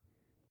lead.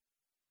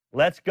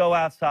 Let's go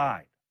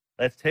outside.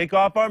 Let's take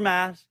off our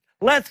masks.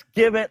 Let's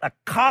give it a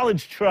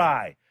college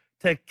try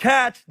to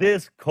catch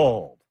this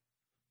cold.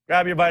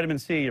 Grab your vitamin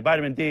C, your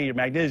vitamin D, your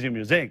magnesium,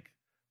 your zinc.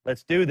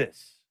 Let's do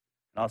this.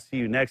 And I'll see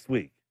you next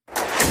week.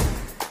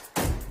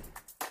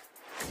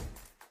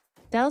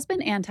 Del's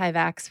been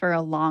anti-vax for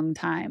a long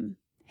time.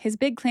 His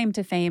big claim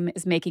to fame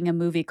is making a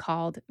movie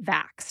called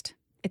Vaxxed.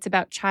 It's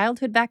about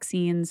childhood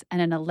vaccines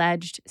and an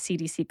alleged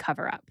CDC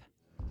cover-up.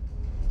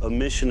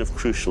 Omission of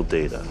crucial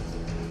data,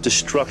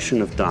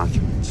 destruction of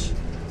documents,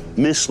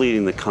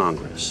 misleading the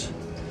Congress,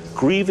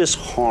 grievous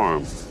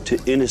harm to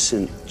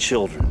innocent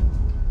children.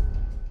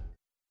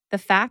 The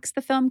facts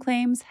the film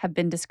claims have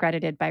been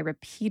discredited by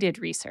repeated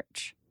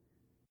research.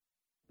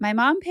 My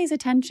mom pays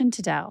attention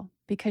to Del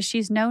because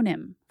she's known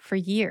him for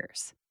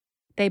years.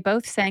 They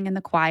both sang in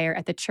the choir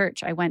at the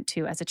church I went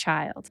to as a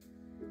child.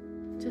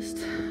 Just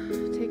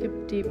take a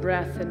deep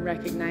breath and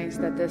recognize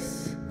that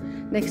this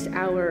next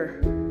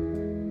hour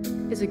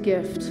is a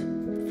gift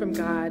from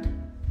God.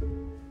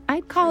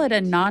 I'd call it a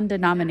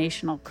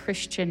non-denominational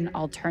Christian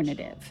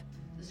alternative.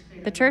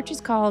 The church is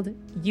called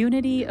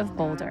Unity of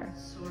Boulder.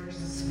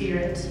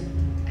 Spirit,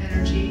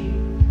 energy,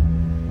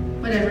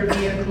 whatever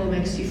vehicle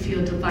makes you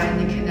feel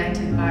divinely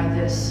connected by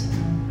this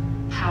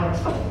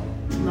powerful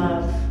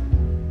love.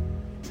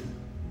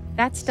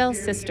 That's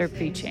Del's sister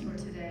preaching.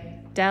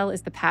 Del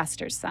is the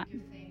pastor's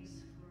son.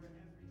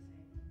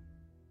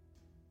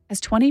 As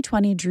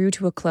 2020 drew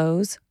to a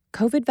close,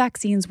 COVID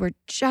vaccines were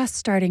just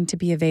starting to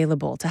be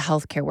available to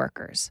healthcare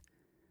workers.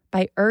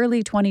 By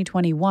early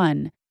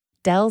 2021,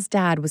 Del's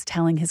dad was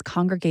telling his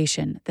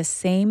congregation the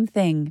same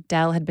thing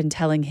Del had been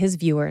telling his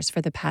viewers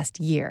for the past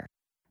year,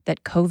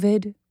 that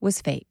COVID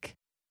was fake.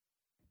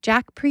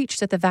 Jack preached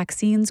that the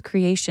vaccine's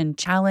creation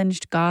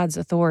challenged God's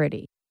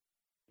authority.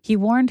 He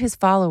warned his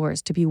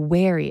followers to be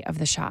wary of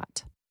the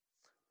shot.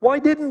 Why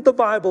didn't the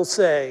Bible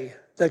say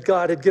that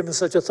God had given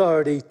such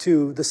authority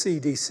to the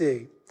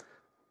CDC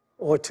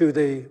or to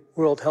the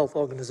World Health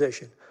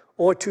Organization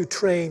or to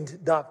trained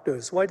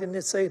doctors? Why didn't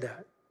it say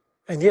that?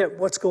 And yet,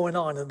 what's going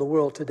on in the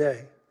world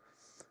today?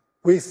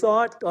 We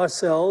thought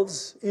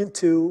ourselves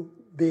into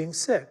being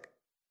sick.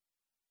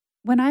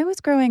 When I was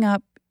growing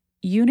up,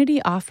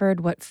 Unity offered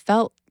what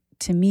felt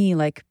to me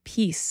like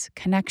peace,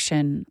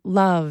 connection,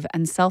 love,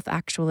 and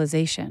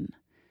self-actualization.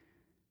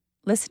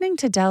 Listening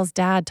to Del's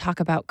dad talk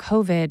about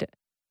COVID,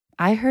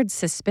 I heard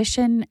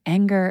suspicion,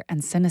 anger,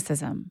 and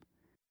cynicism.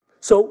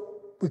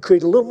 So we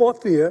create a little more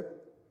fear,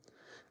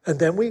 and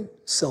then we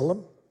sell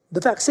them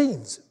the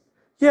vaccines.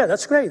 Yeah,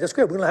 that's great. That's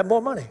great. We're going to have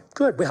more money.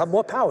 Good. We have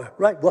more power.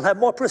 Right. We'll have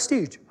more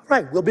prestige.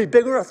 Right. We'll be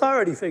bigger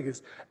authority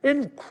figures.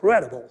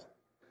 Incredible.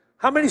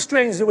 How many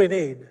strains do we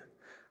need?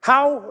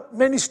 How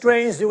many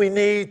strains do we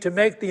need to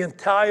make the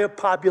entire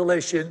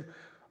population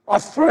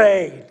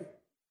afraid?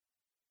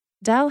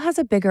 Del has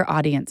a bigger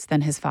audience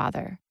than his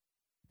father.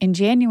 In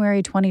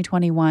January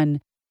 2021,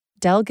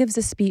 Del gives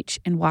a speech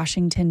in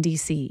Washington,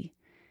 D.C.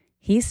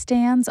 He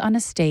stands on a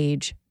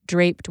stage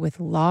draped with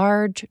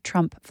large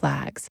Trump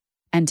flags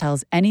and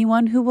tells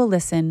anyone who will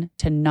listen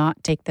to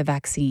not take the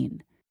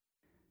vaccine.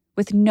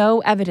 With no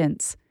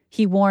evidence,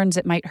 he warns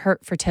it might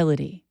hurt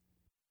fertility.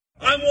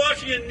 I'm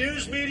watching a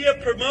news media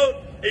promote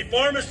a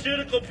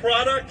pharmaceutical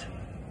product,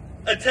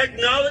 a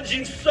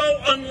technology so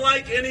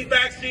unlike any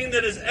vaccine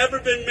that has ever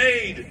been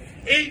made,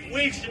 8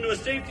 weeks into a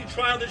safety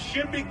trial that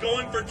should be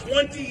going for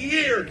 20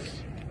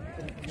 years,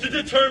 to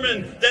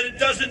determine that it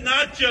doesn't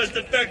not just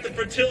affect the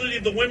fertility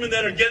of the women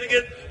that are getting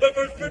it, but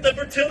for the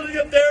fertility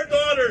of their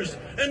daughters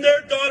and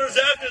their daughters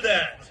after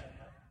that.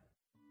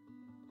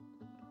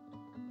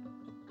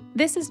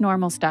 This is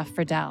normal stuff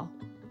for Del.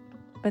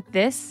 But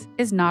this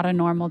is not a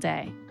normal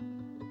day.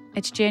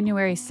 It's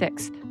January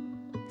 6th,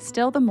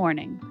 still the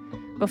morning,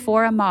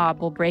 before a mob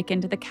will break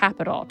into the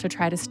Capitol to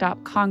try to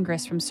stop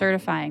Congress from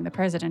certifying the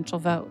presidential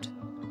vote.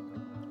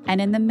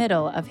 And in the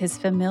middle of his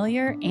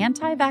familiar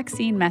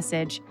anti-vaccine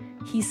message,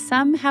 he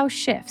somehow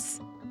shifts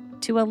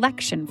to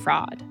election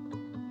fraud.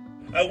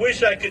 I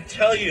wish I could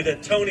tell you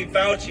that Tony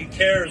Fauci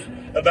cares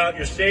about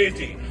your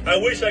safety. I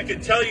wish I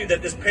could tell you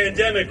that this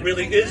pandemic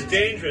really is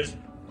dangerous.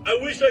 I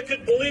wish I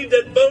could believe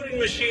that voting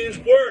machines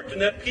worked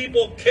and that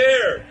people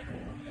cared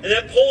and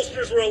that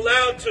pollsters were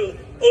allowed to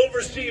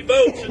oversee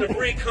votes in a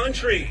free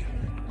country.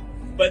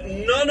 But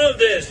none of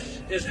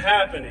this is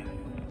happening.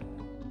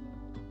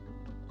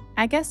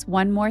 I guess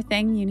one more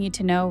thing you need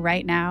to know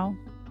right now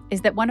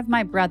is that one of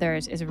my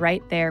brothers is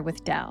right there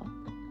with Del.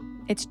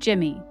 It's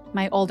Jimmy,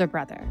 my older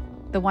brother,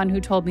 the one who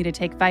told me to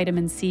take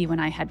vitamin C when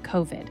I had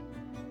COVID.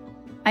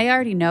 I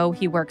already know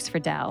he works for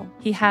Del.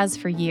 He has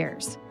for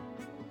years.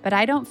 But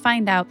I don't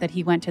find out that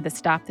he went to the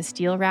Stop the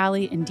Steal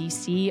rally in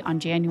D.C. on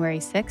January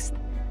 6th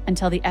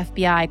until the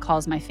FBI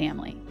calls my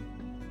family.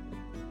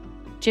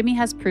 Jimmy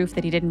has proof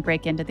that he didn't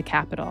break into the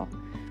Capitol,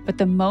 but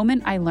the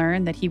moment I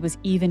learn that he was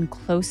even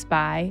close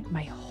by,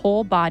 my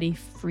whole body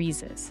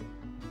freezes.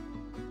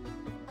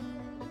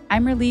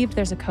 I'm relieved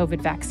there's a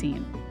COVID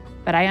vaccine,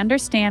 but I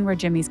understand where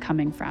Jimmy's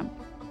coming from.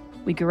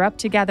 We grew up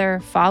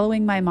together,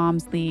 following my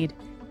mom's lead.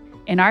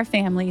 In our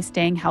family,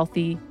 staying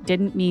healthy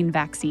didn't mean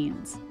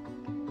vaccines.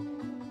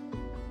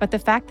 But the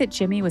fact that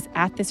Jimmy was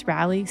at this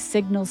rally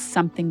signals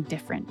something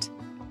different.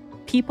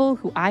 People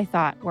who I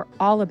thought were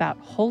all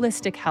about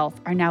holistic health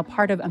are now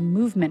part of a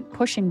movement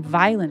pushing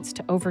violence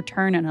to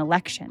overturn an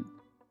election.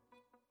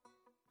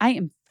 I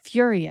am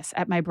furious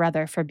at my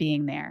brother for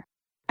being there.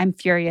 I'm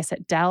furious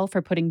at Del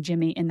for putting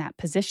Jimmy in that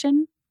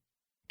position.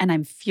 And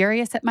I'm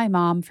furious at my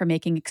mom for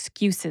making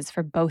excuses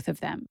for both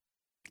of them.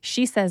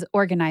 She says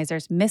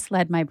organizers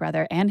misled my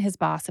brother and his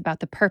boss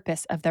about the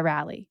purpose of the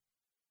rally.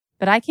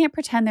 But I can't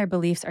pretend their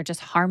beliefs are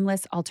just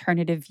harmless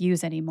alternative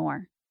views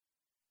anymore.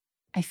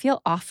 I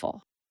feel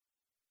awful.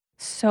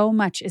 So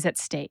much is at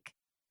stake.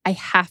 I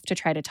have to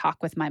try to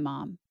talk with my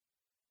mom.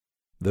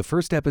 the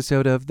first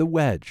episode of The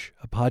Wedge,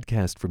 a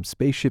podcast from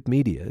Spaceship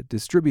Media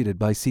distributed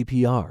by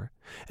CPR,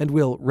 and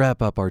we'll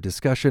wrap up our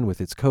discussion with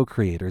its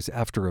co-creators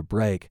after a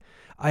break.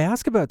 I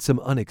ask about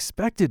some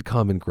unexpected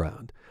common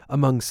ground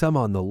among some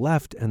on the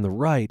left and the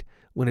right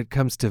when it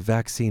comes to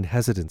vaccine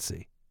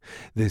hesitancy.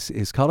 This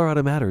is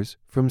Colorado Matters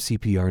from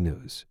CPR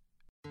News.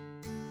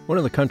 One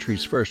of the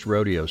country's first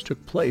rodeos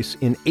took place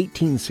in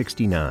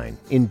 1869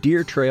 in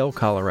Deer Trail,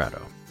 Colorado.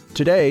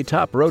 Today,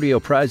 top rodeo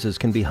prizes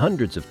can be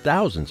hundreds of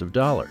thousands of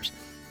dollars.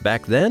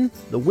 Back then,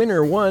 the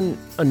winner won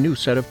a new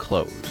set of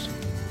clothes.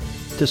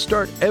 To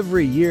start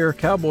every year,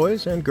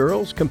 cowboys and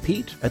girls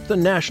compete at the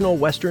National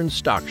Western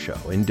Stock Show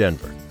in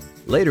Denver.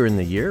 Later in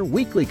the year,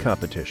 weekly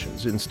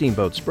competitions in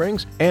Steamboat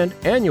Springs and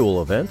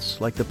annual events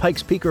like the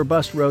Pikes Peak or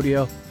Bust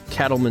Rodeo,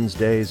 Cattlemen's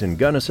Days in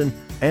Gunnison,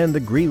 and the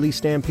Greeley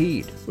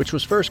Stampede, which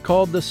was first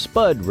called the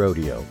Spud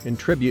Rodeo in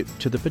tribute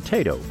to the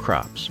potato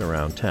crops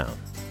around town.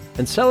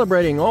 And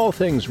celebrating all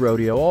things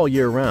rodeo all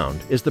year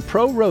round is the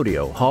Pro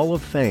Rodeo Hall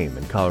of Fame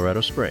in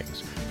Colorado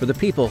Springs for the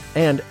people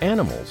and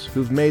animals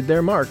who've made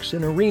their marks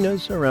in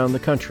arenas around the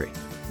country,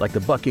 like the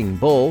bucking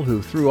bull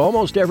who threw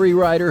almost every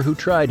rider who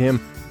tried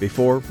him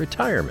before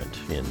retirement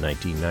in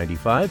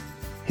 1995.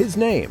 His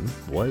name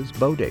was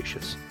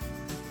Bodacious.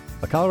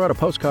 A Colorado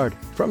postcard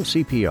from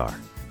CPR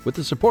with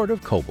the support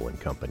of Coble &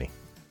 Company.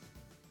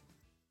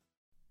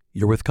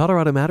 You're with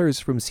Colorado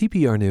Matters from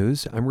CPR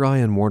News. I'm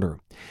Ryan Warner.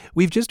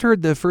 We've just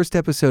heard the first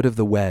episode of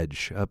The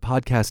Wedge, a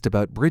podcast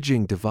about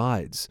bridging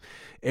divides.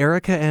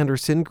 Erica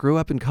Anderson grew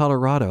up in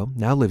Colorado,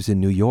 now lives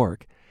in New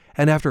York.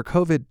 And after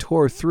COVID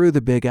tore through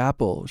the Big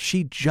Apple,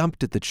 she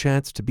jumped at the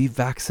chance to be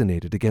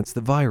vaccinated against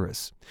the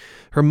virus.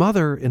 Her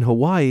mother in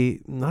Hawaii,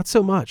 not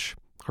so much.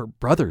 Her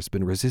brother's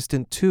been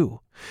resistant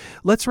too.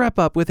 Let's wrap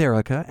up with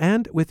Erica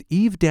and with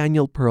Eve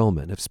Daniel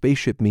Perlman of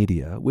Spaceship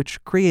Media,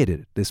 which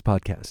created this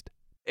podcast.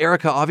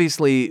 Erica,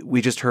 obviously,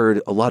 we just heard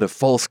a lot of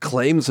false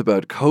claims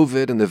about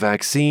COVID and the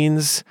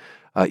vaccines,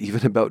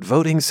 even about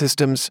voting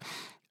systems.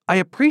 I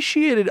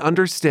appreciated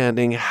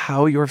understanding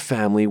how your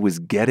family was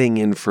getting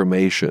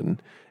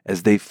information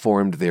as they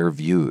formed their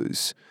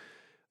views.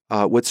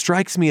 What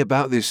strikes me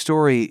about this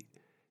story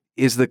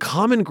is the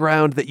common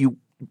ground that you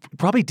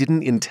probably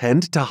didn't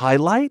intend to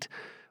highlight,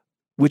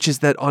 which is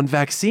that on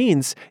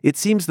vaccines, it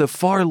seems the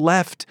far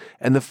left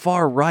and the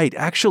far right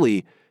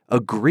actually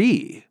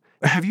agree.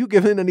 Have you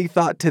given any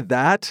thought to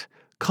that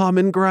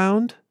common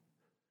ground?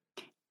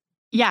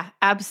 Yeah,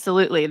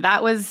 absolutely.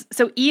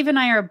 So Eve and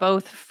I are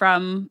both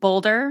from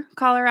Boulder,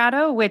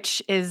 Colorado,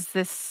 which is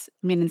this,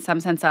 in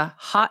some sense, a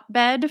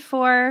hotbed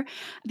for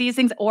these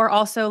things, or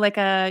also like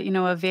a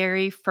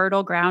very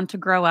fertile ground to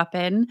grow up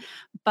in.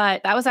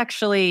 But that was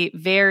actually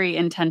very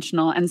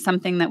intentional and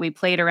something that we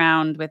played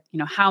around with,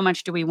 how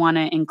much do we want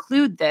to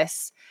include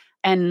this?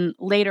 And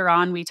later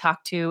on, we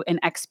talked to an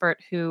expert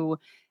who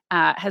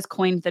has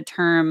coined the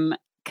term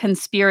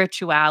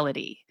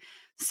conspirituality.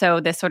 So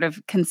this sort of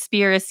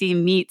conspiracy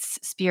meets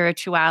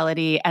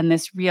spirituality, and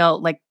this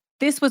real,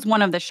 this was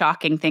one of the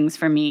shocking things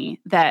for me,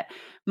 that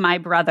my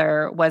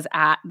brother was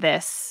at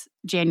this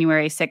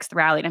January 6th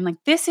rally. And I'm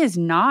like, this is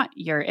not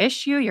your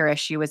issue. Your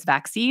issue is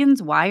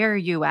vaccines. Why are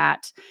you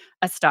at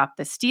a Stop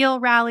the Steal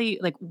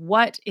rally?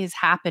 What is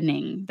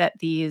happening that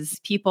these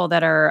people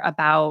that are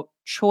about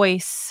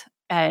choice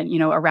and,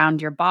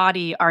 around your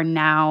body are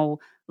now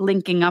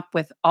linking up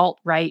with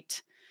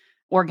alt-right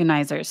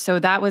organizers? So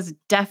that was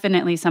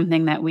definitely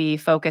something that we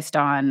focused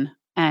on,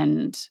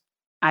 and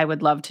I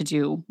would love to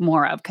do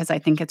more of, because I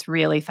think it's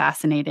really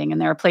fascinating.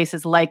 And there are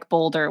places like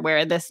Boulder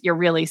where you're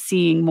really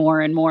seeing more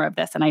and more of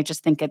this, and I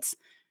just think it's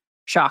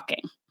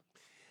shocking.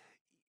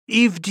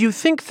 Eve, do you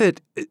think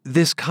that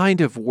this kind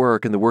of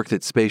work and the work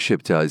that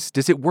Spaceship does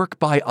it work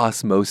by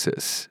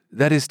osmosis?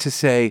 That is to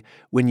say,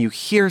 when you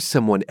hear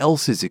someone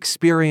else's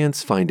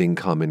experience finding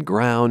common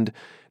ground,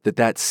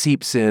 that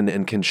seeps in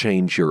and can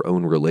change your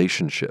own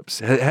relationships.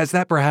 Has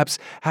that perhaps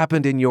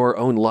happened in your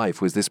own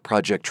life? Was this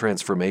project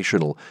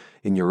transformational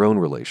in your own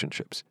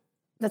relationships?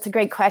 That's a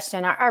great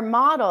question. Our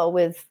model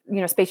with,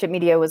 Spaceship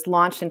Media was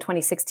launched in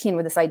 2016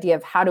 with this idea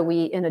of how do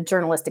we, in a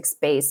journalistic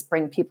space,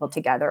 bring people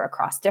together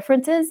across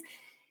differences.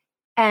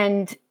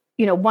 And,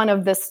 one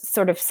of the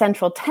sort of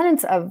central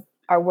tenets of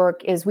our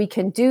work is we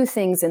can do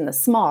things in the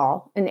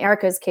small. In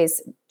Erica's case,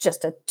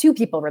 just a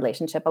two-people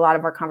relationship. A lot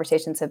of our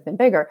conversations have been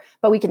bigger,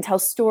 but we can tell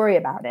story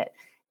about it.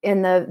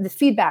 And the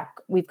feedback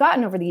we've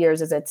gotten over the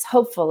years is it's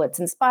hopeful, it's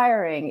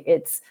inspiring,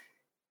 it's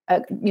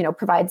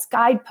provides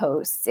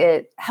guideposts.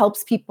 It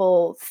helps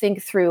people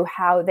think through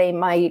how they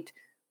might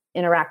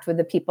interact with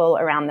the people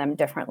around them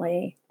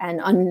differently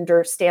and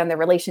understand their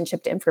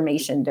relationship to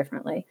information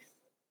differently.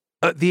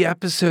 The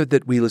episode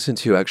that we listened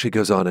to actually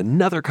goes on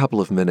another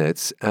couple of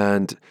minutes,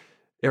 and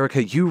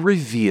Erica, you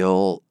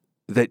reveal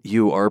that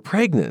you are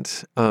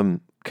pregnant.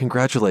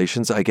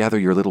 Congratulations. I gather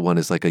your little one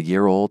is like a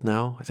year old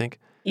now, I think.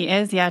 He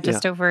is,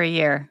 just over a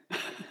year.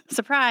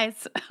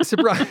 Surprise.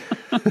 Surprise.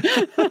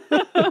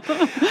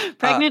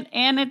 Pregnant,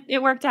 and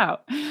it worked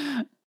out.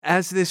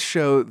 As this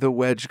show, The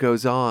Wedge,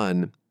 goes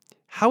on,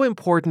 how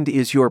important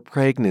is your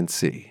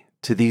pregnancy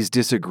to these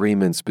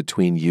disagreements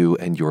between you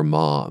and your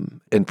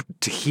mom and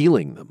to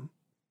healing them?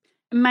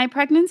 My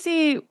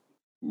pregnancy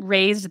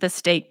raised the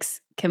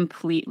stakes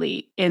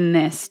completely in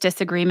this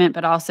disagreement,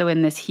 but also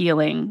in this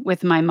healing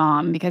with my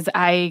mom, because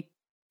I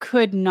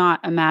could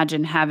not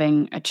imagine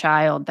having a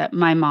child that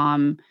my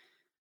mom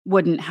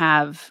wouldn't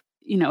have,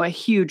 a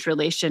huge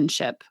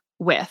relationship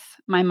with.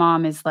 My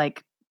mom is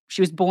like,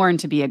 she was born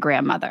to be a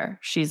grandmother.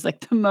 She's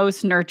like the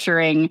most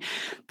nurturing,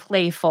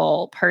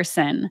 playful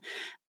person.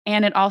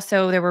 And it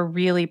also, there were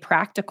really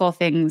practical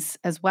things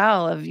as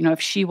well of,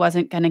 if she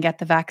wasn't going to get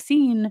the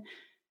vaccine,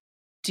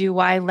 do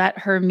I let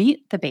her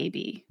meet the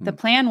baby? The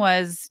plan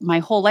was my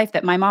whole life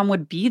that my mom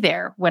would be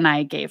there when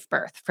I gave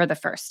birth for the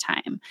first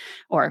time,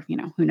 or,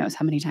 who knows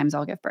how many times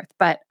I'll give birth.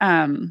 But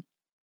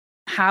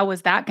how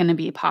was that going to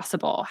be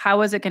possible? How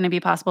was it going to be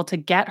possible to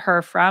get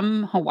her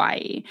from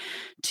Hawaii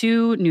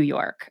to New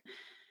York?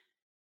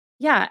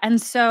 Yeah.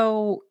 And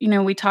so,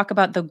 we talk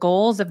about the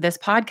goals of this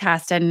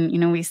podcast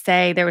and, we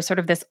say there was sort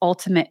of this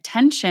ultimate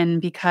tension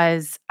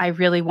because I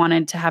really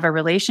wanted to have a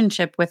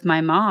relationship with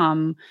my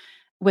mom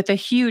with a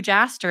huge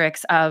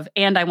asterisk of,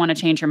 and I want to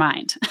change your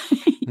mind,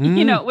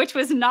 which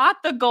was not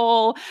the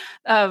goal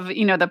of,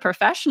 the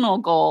professional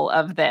goal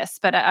of this,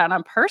 but on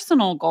a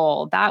personal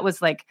goal, that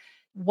was like,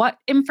 what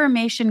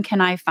information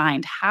can I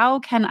find? How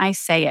can I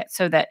say it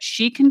so that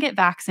she can get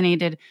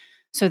vaccinated,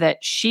 so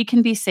that she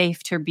can be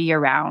safe to be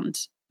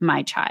around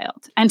my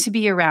child and to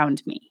be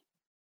around me?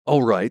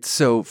 All right.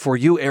 So for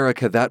you,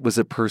 Erica, that was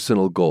a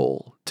personal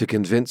goal, to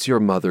convince your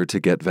mother to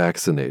get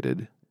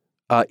vaccinated.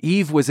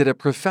 Eve, was it a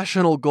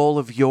professional goal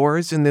of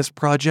yours in this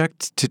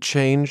project to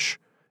change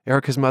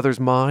Erica's mother's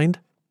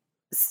mind?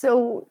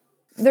 So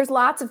there's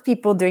lots of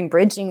people doing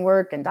bridging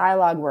work and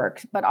dialogue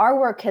work, but our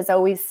work has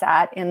always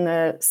sat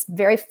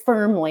very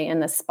firmly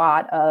in the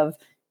spot of,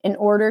 in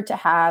order to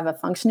have a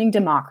functioning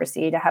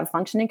democracy, to have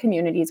functioning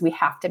communities, we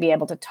have to be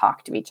able to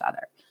talk to each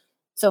other.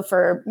 So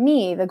for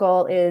me, the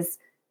goal is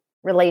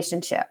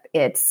relationship.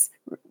 It's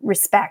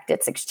respect.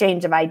 It's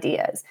exchange of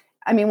ideas.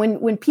 I mean,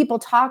 when people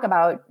talk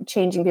about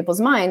changing people's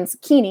minds,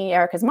 Keeney,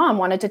 Erica's mom,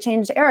 wanted to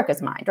change Erica's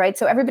mind, right?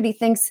 So everybody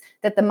thinks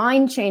that the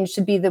mind change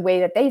should be the way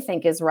that they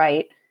think is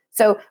right.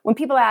 So when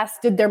people ask,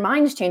 did their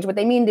minds change? What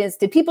they mean is,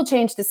 did people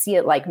change to see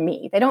it like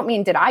me? They don't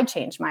mean, did I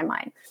change my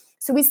mind?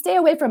 So we stay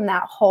away from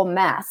that whole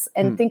mess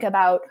and think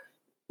about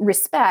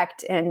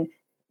respect and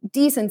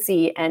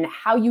decency and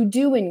how you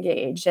do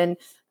engage and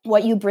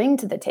what you bring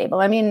to the table.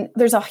 I mean,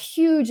 there's a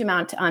huge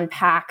amount to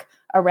unpack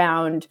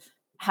around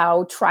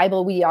how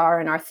tribal we are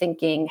in our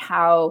thinking,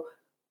 how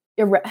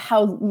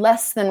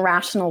less than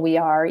rational we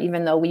are,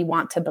 even though we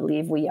want to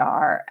believe we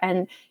are.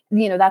 And,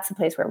 that's the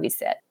place where we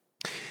sit.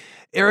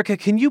 Erica,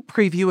 can you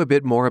preview a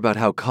bit more about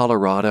how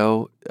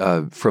Colorado,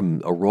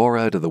 from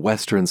Aurora to the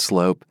Western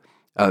Slope,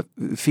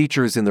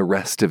 features in the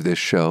rest of this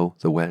show,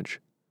 The Wedge?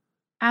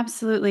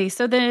 Absolutely.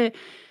 So the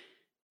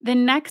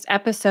next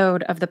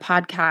episode of the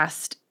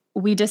podcast,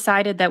 we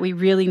decided that we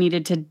really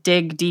needed to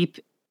dig deep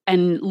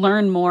and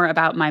learn more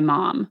about my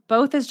mom,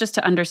 both as just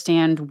to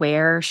understand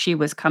where she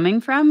was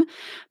coming from,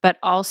 but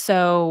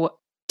also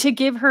to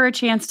give her a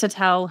chance to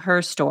tell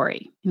her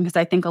story. Because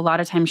I think a lot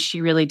of times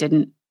she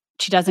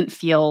doesn't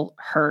feel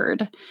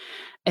heard,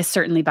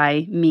 certainly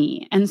by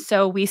me. And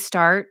so we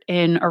start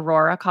in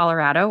Aurora,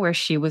 Colorado, where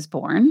she was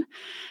born.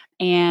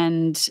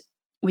 And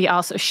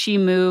she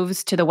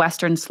moves to the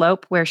Western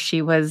Slope, where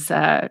she was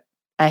a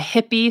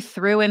hippie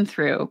through and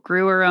through,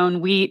 grew her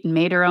own wheat and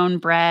made her own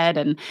bread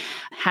and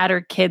had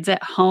her kids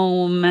at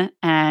home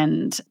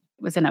and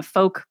was in a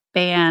folk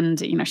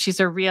band. She's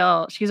a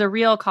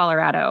real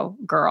Colorado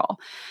girl.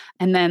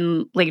 And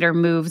then later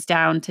moves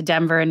down to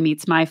Denver and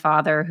meets my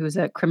father, who's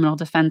a criminal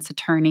defense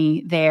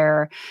attorney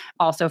there,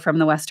 also from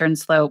the Western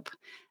Slope.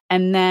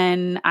 And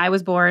then I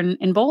was born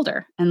in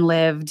Boulder and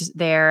lived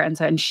there.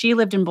 And she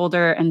lived in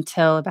Boulder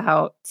until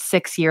about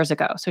 6 years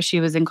ago. So she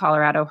was in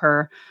Colorado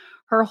her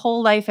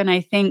whole life. And I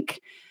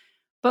think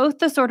both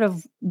the sort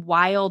of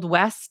Wild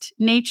West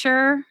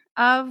nature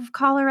of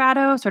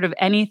Colorado, sort of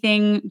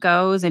anything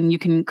goes and you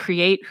can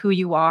create who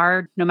you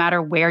are, no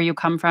matter where you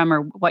come from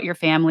or what your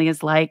family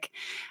is like,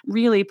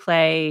 really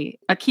play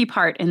a key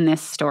part in this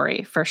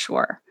story for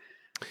sure.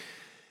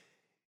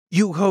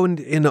 You honed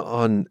in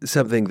on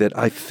something that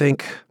I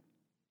think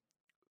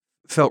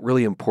felt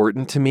really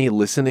important to me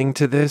listening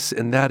to this,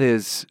 and that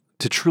is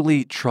to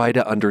truly try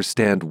to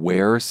understand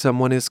where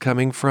someone is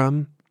coming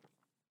from.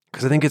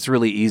 Because I think it's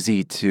really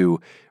easy to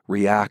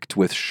react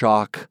with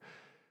shock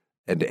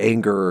and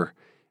anger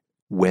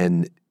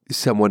when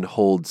someone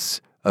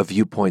holds a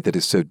viewpoint that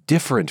is so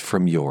different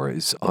from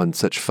yours on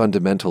such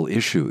fundamental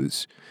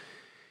issues.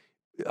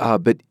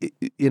 But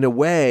in a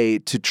way,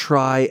 to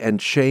try and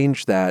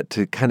change that,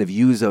 to kind of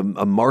use a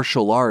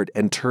martial art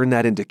and turn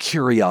that into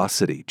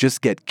curiosity,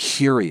 just get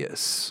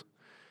curious.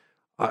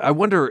 I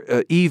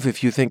wonder, Eve,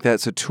 if you think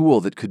that's a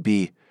tool that could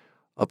be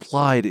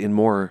applied in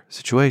more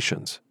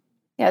situations.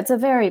 Yeah, it's a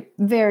very,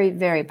 very,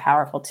 very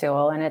powerful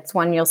tool. And it's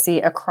one you'll see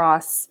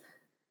across,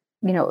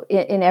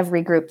 in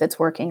every group that's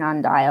working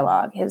on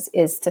dialogue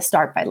is to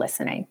start by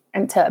listening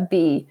and to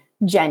be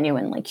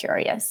genuinely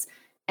curious.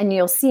 And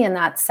you'll see in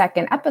that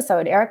second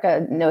episode,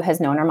 Erica has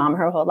known her mom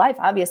her whole life.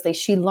 Obviously,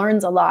 she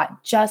learns a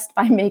lot just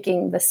by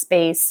making the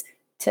space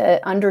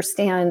to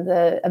understand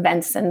the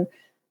events and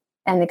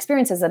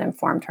experiences that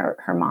informed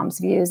her mom's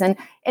views. And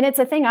it's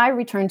a thing I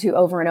return to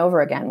over and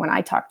over again when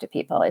I talk to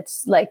people.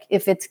 It's like,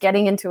 if it's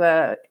getting into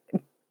a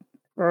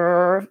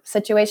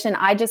situation,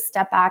 I just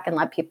step back and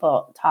let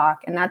people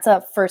talk. And that's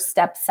a first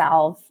step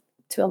salve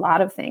to a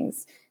lot of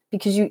things,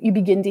 because you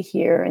begin to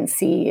hear and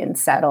see and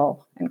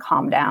settle and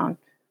calm down.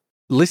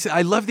 Listen,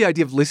 I love the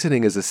idea of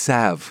listening as a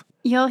salve.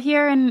 You'll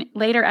hear in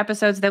later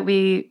episodes that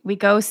we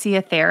go see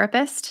a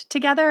therapist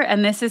together.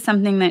 And this is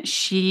something that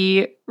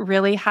she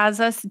really has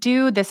us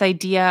do, this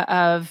idea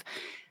of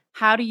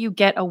how do you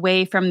get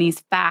away from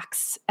these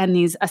facts and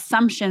these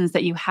assumptions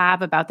that you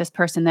have about this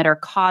person that are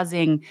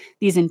causing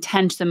these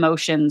intense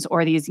emotions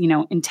or these,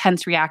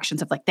 intense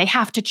reactions of like, they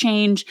have to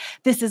change.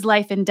 This is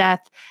life and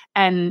death.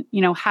 And,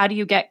 how do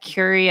you get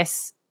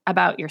curious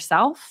about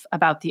yourself,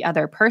 about the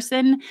other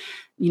person?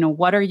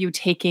 What are you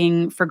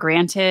taking for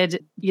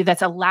granted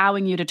that's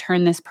allowing you to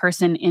turn this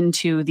person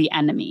into the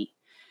enemy?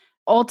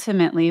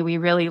 Ultimately, we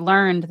really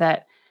learned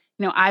that,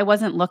 I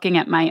wasn't looking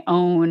at my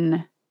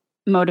own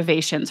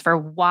motivations for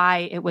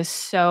why it was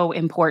so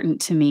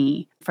important to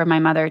me for my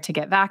mother to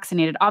get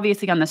vaccinated.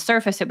 Obviously, on the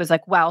surface, it was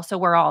like, well, so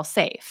we're all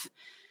safe.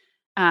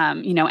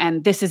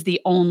 And this is the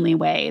only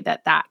way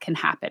that can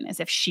happen is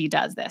if she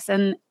does this.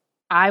 And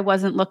I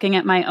wasn't looking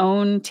at my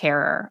own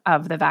terror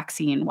of the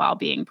vaccine while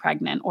being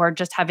pregnant, or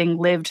just having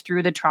lived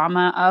through the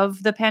trauma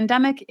of the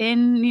pandemic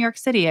in New York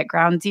City at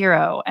Ground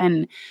Zero.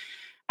 And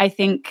I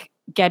think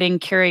getting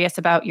curious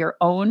about your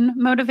own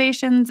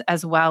motivations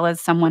as well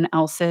as someone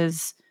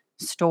else's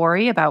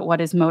story about what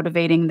is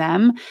motivating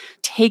them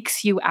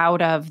takes you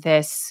out of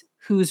this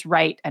who's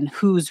right and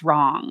who's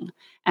wrong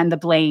and the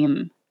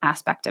blame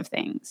aspect of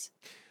things.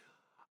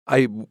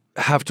 I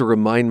have to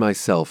remind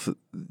myself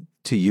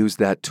to use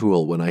that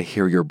tool when I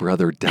hear your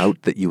brother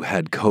doubt that you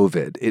had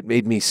COVID. It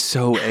made me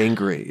so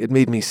angry.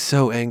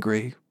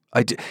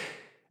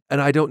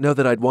 And I don't know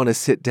that I'd want to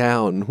sit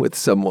down with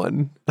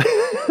someone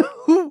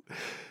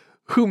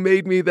who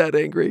made me that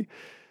angry.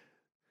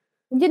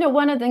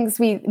 One of the things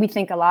we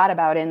think a lot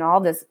about in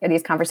all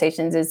these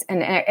conversations is,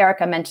 and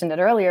Erica mentioned it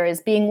earlier,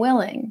 is being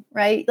willing,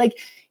 right? Like,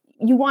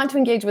 you want to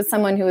engage with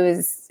someone who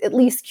is at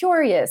least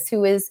curious,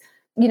 who is,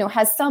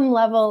 has some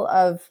level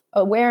of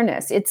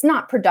awareness. It's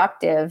not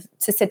productive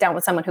to sit down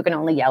with someone who can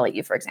only yell at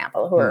you, for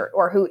example,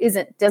 or who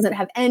doesn't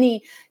have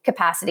any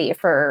capacity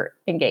for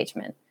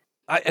engagement.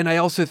 I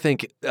also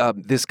think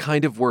this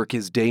kind of work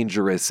is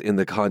dangerous in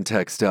the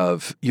context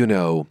of,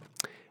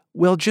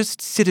 well,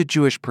 just sit a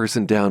Jewish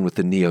person down with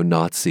the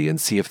neo-Nazi and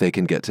see if they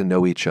can get to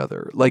know each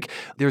other. Like,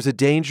 there's a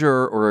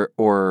danger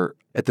or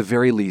at the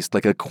very least,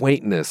 like a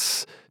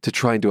quaintness to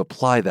trying to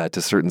apply that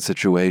to certain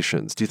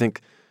situations. Do you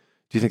think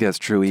that's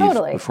true, Eve?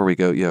 Totally. Before we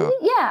go, yeah.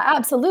 Yeah,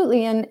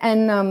 absolutely. And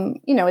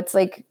it's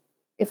like,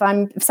 if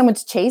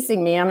someone's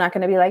chasing me, I'm not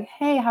going to be like,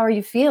 hey, how are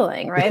you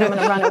feeling? Right? I'm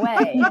going to run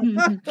away.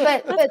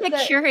 but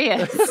get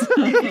curious.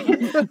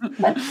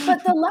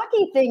 but the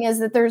lucky thing is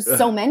that there's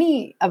so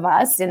many of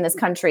us in this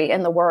country,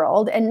 in the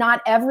world, and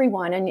not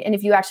everyone. And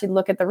if you actually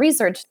look at the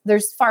research,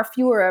 there's far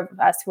fewer of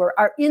us who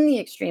are in the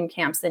extreme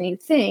camps than you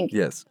think.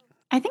 Yes.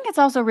 I think it's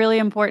also really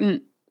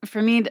important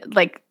for me,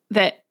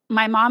 that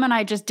my mom and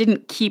I just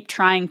didn't keep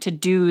trying to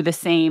do the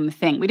same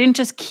thing. We didn't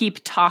just keep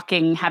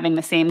talking, having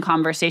the same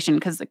conversation,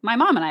 because my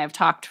mom and I have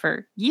talked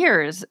for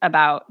years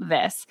about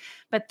this,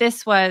 but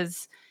this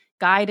was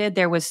guided.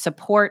 There was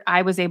support.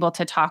 I was able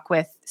to talk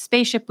with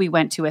Spaceship. We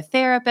went to a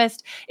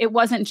therapist. It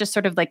wasn't just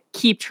sort of like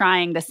keep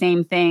trying the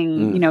same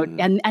thing,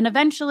 and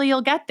eventually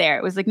you'll get there.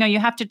 It was like, no, you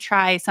have to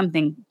try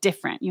something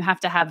different. You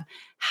have to have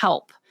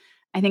help.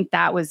 I think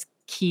that was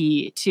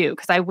key too,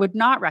 because I would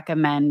not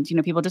recommend,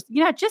 people just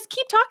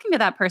keep talking to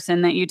that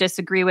person that you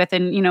disagree with,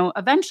 and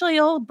eventually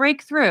you'll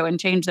break through and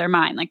change their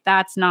mind. Like,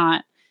 that's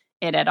not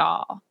it at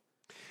all.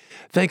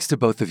 Thanks to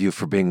both of you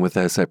for being with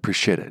us. I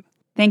appreciate it.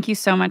 Thank you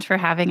so much for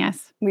having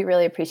us. We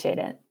really appreciate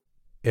it.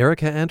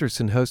 Erica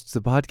Anderson hosts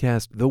the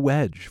podcast The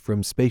Wedge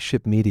from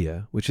Spaceship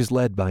Media, which is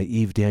led by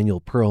Eve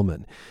Daniel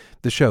Perlman.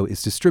 The show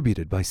is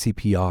distributed by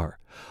CPR.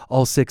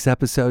 All 6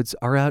 episodes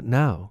are out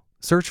now.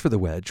 Search for The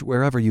Wedge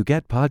wherever you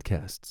get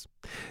podcasts.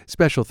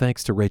 Special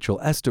thanks to Rachel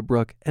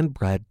Estabrook and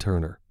Brad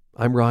Turner.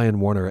 I'm Ryan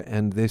Warner,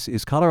 and this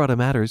is Colorado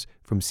Matters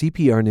from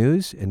CPR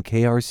News and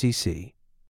KRCC.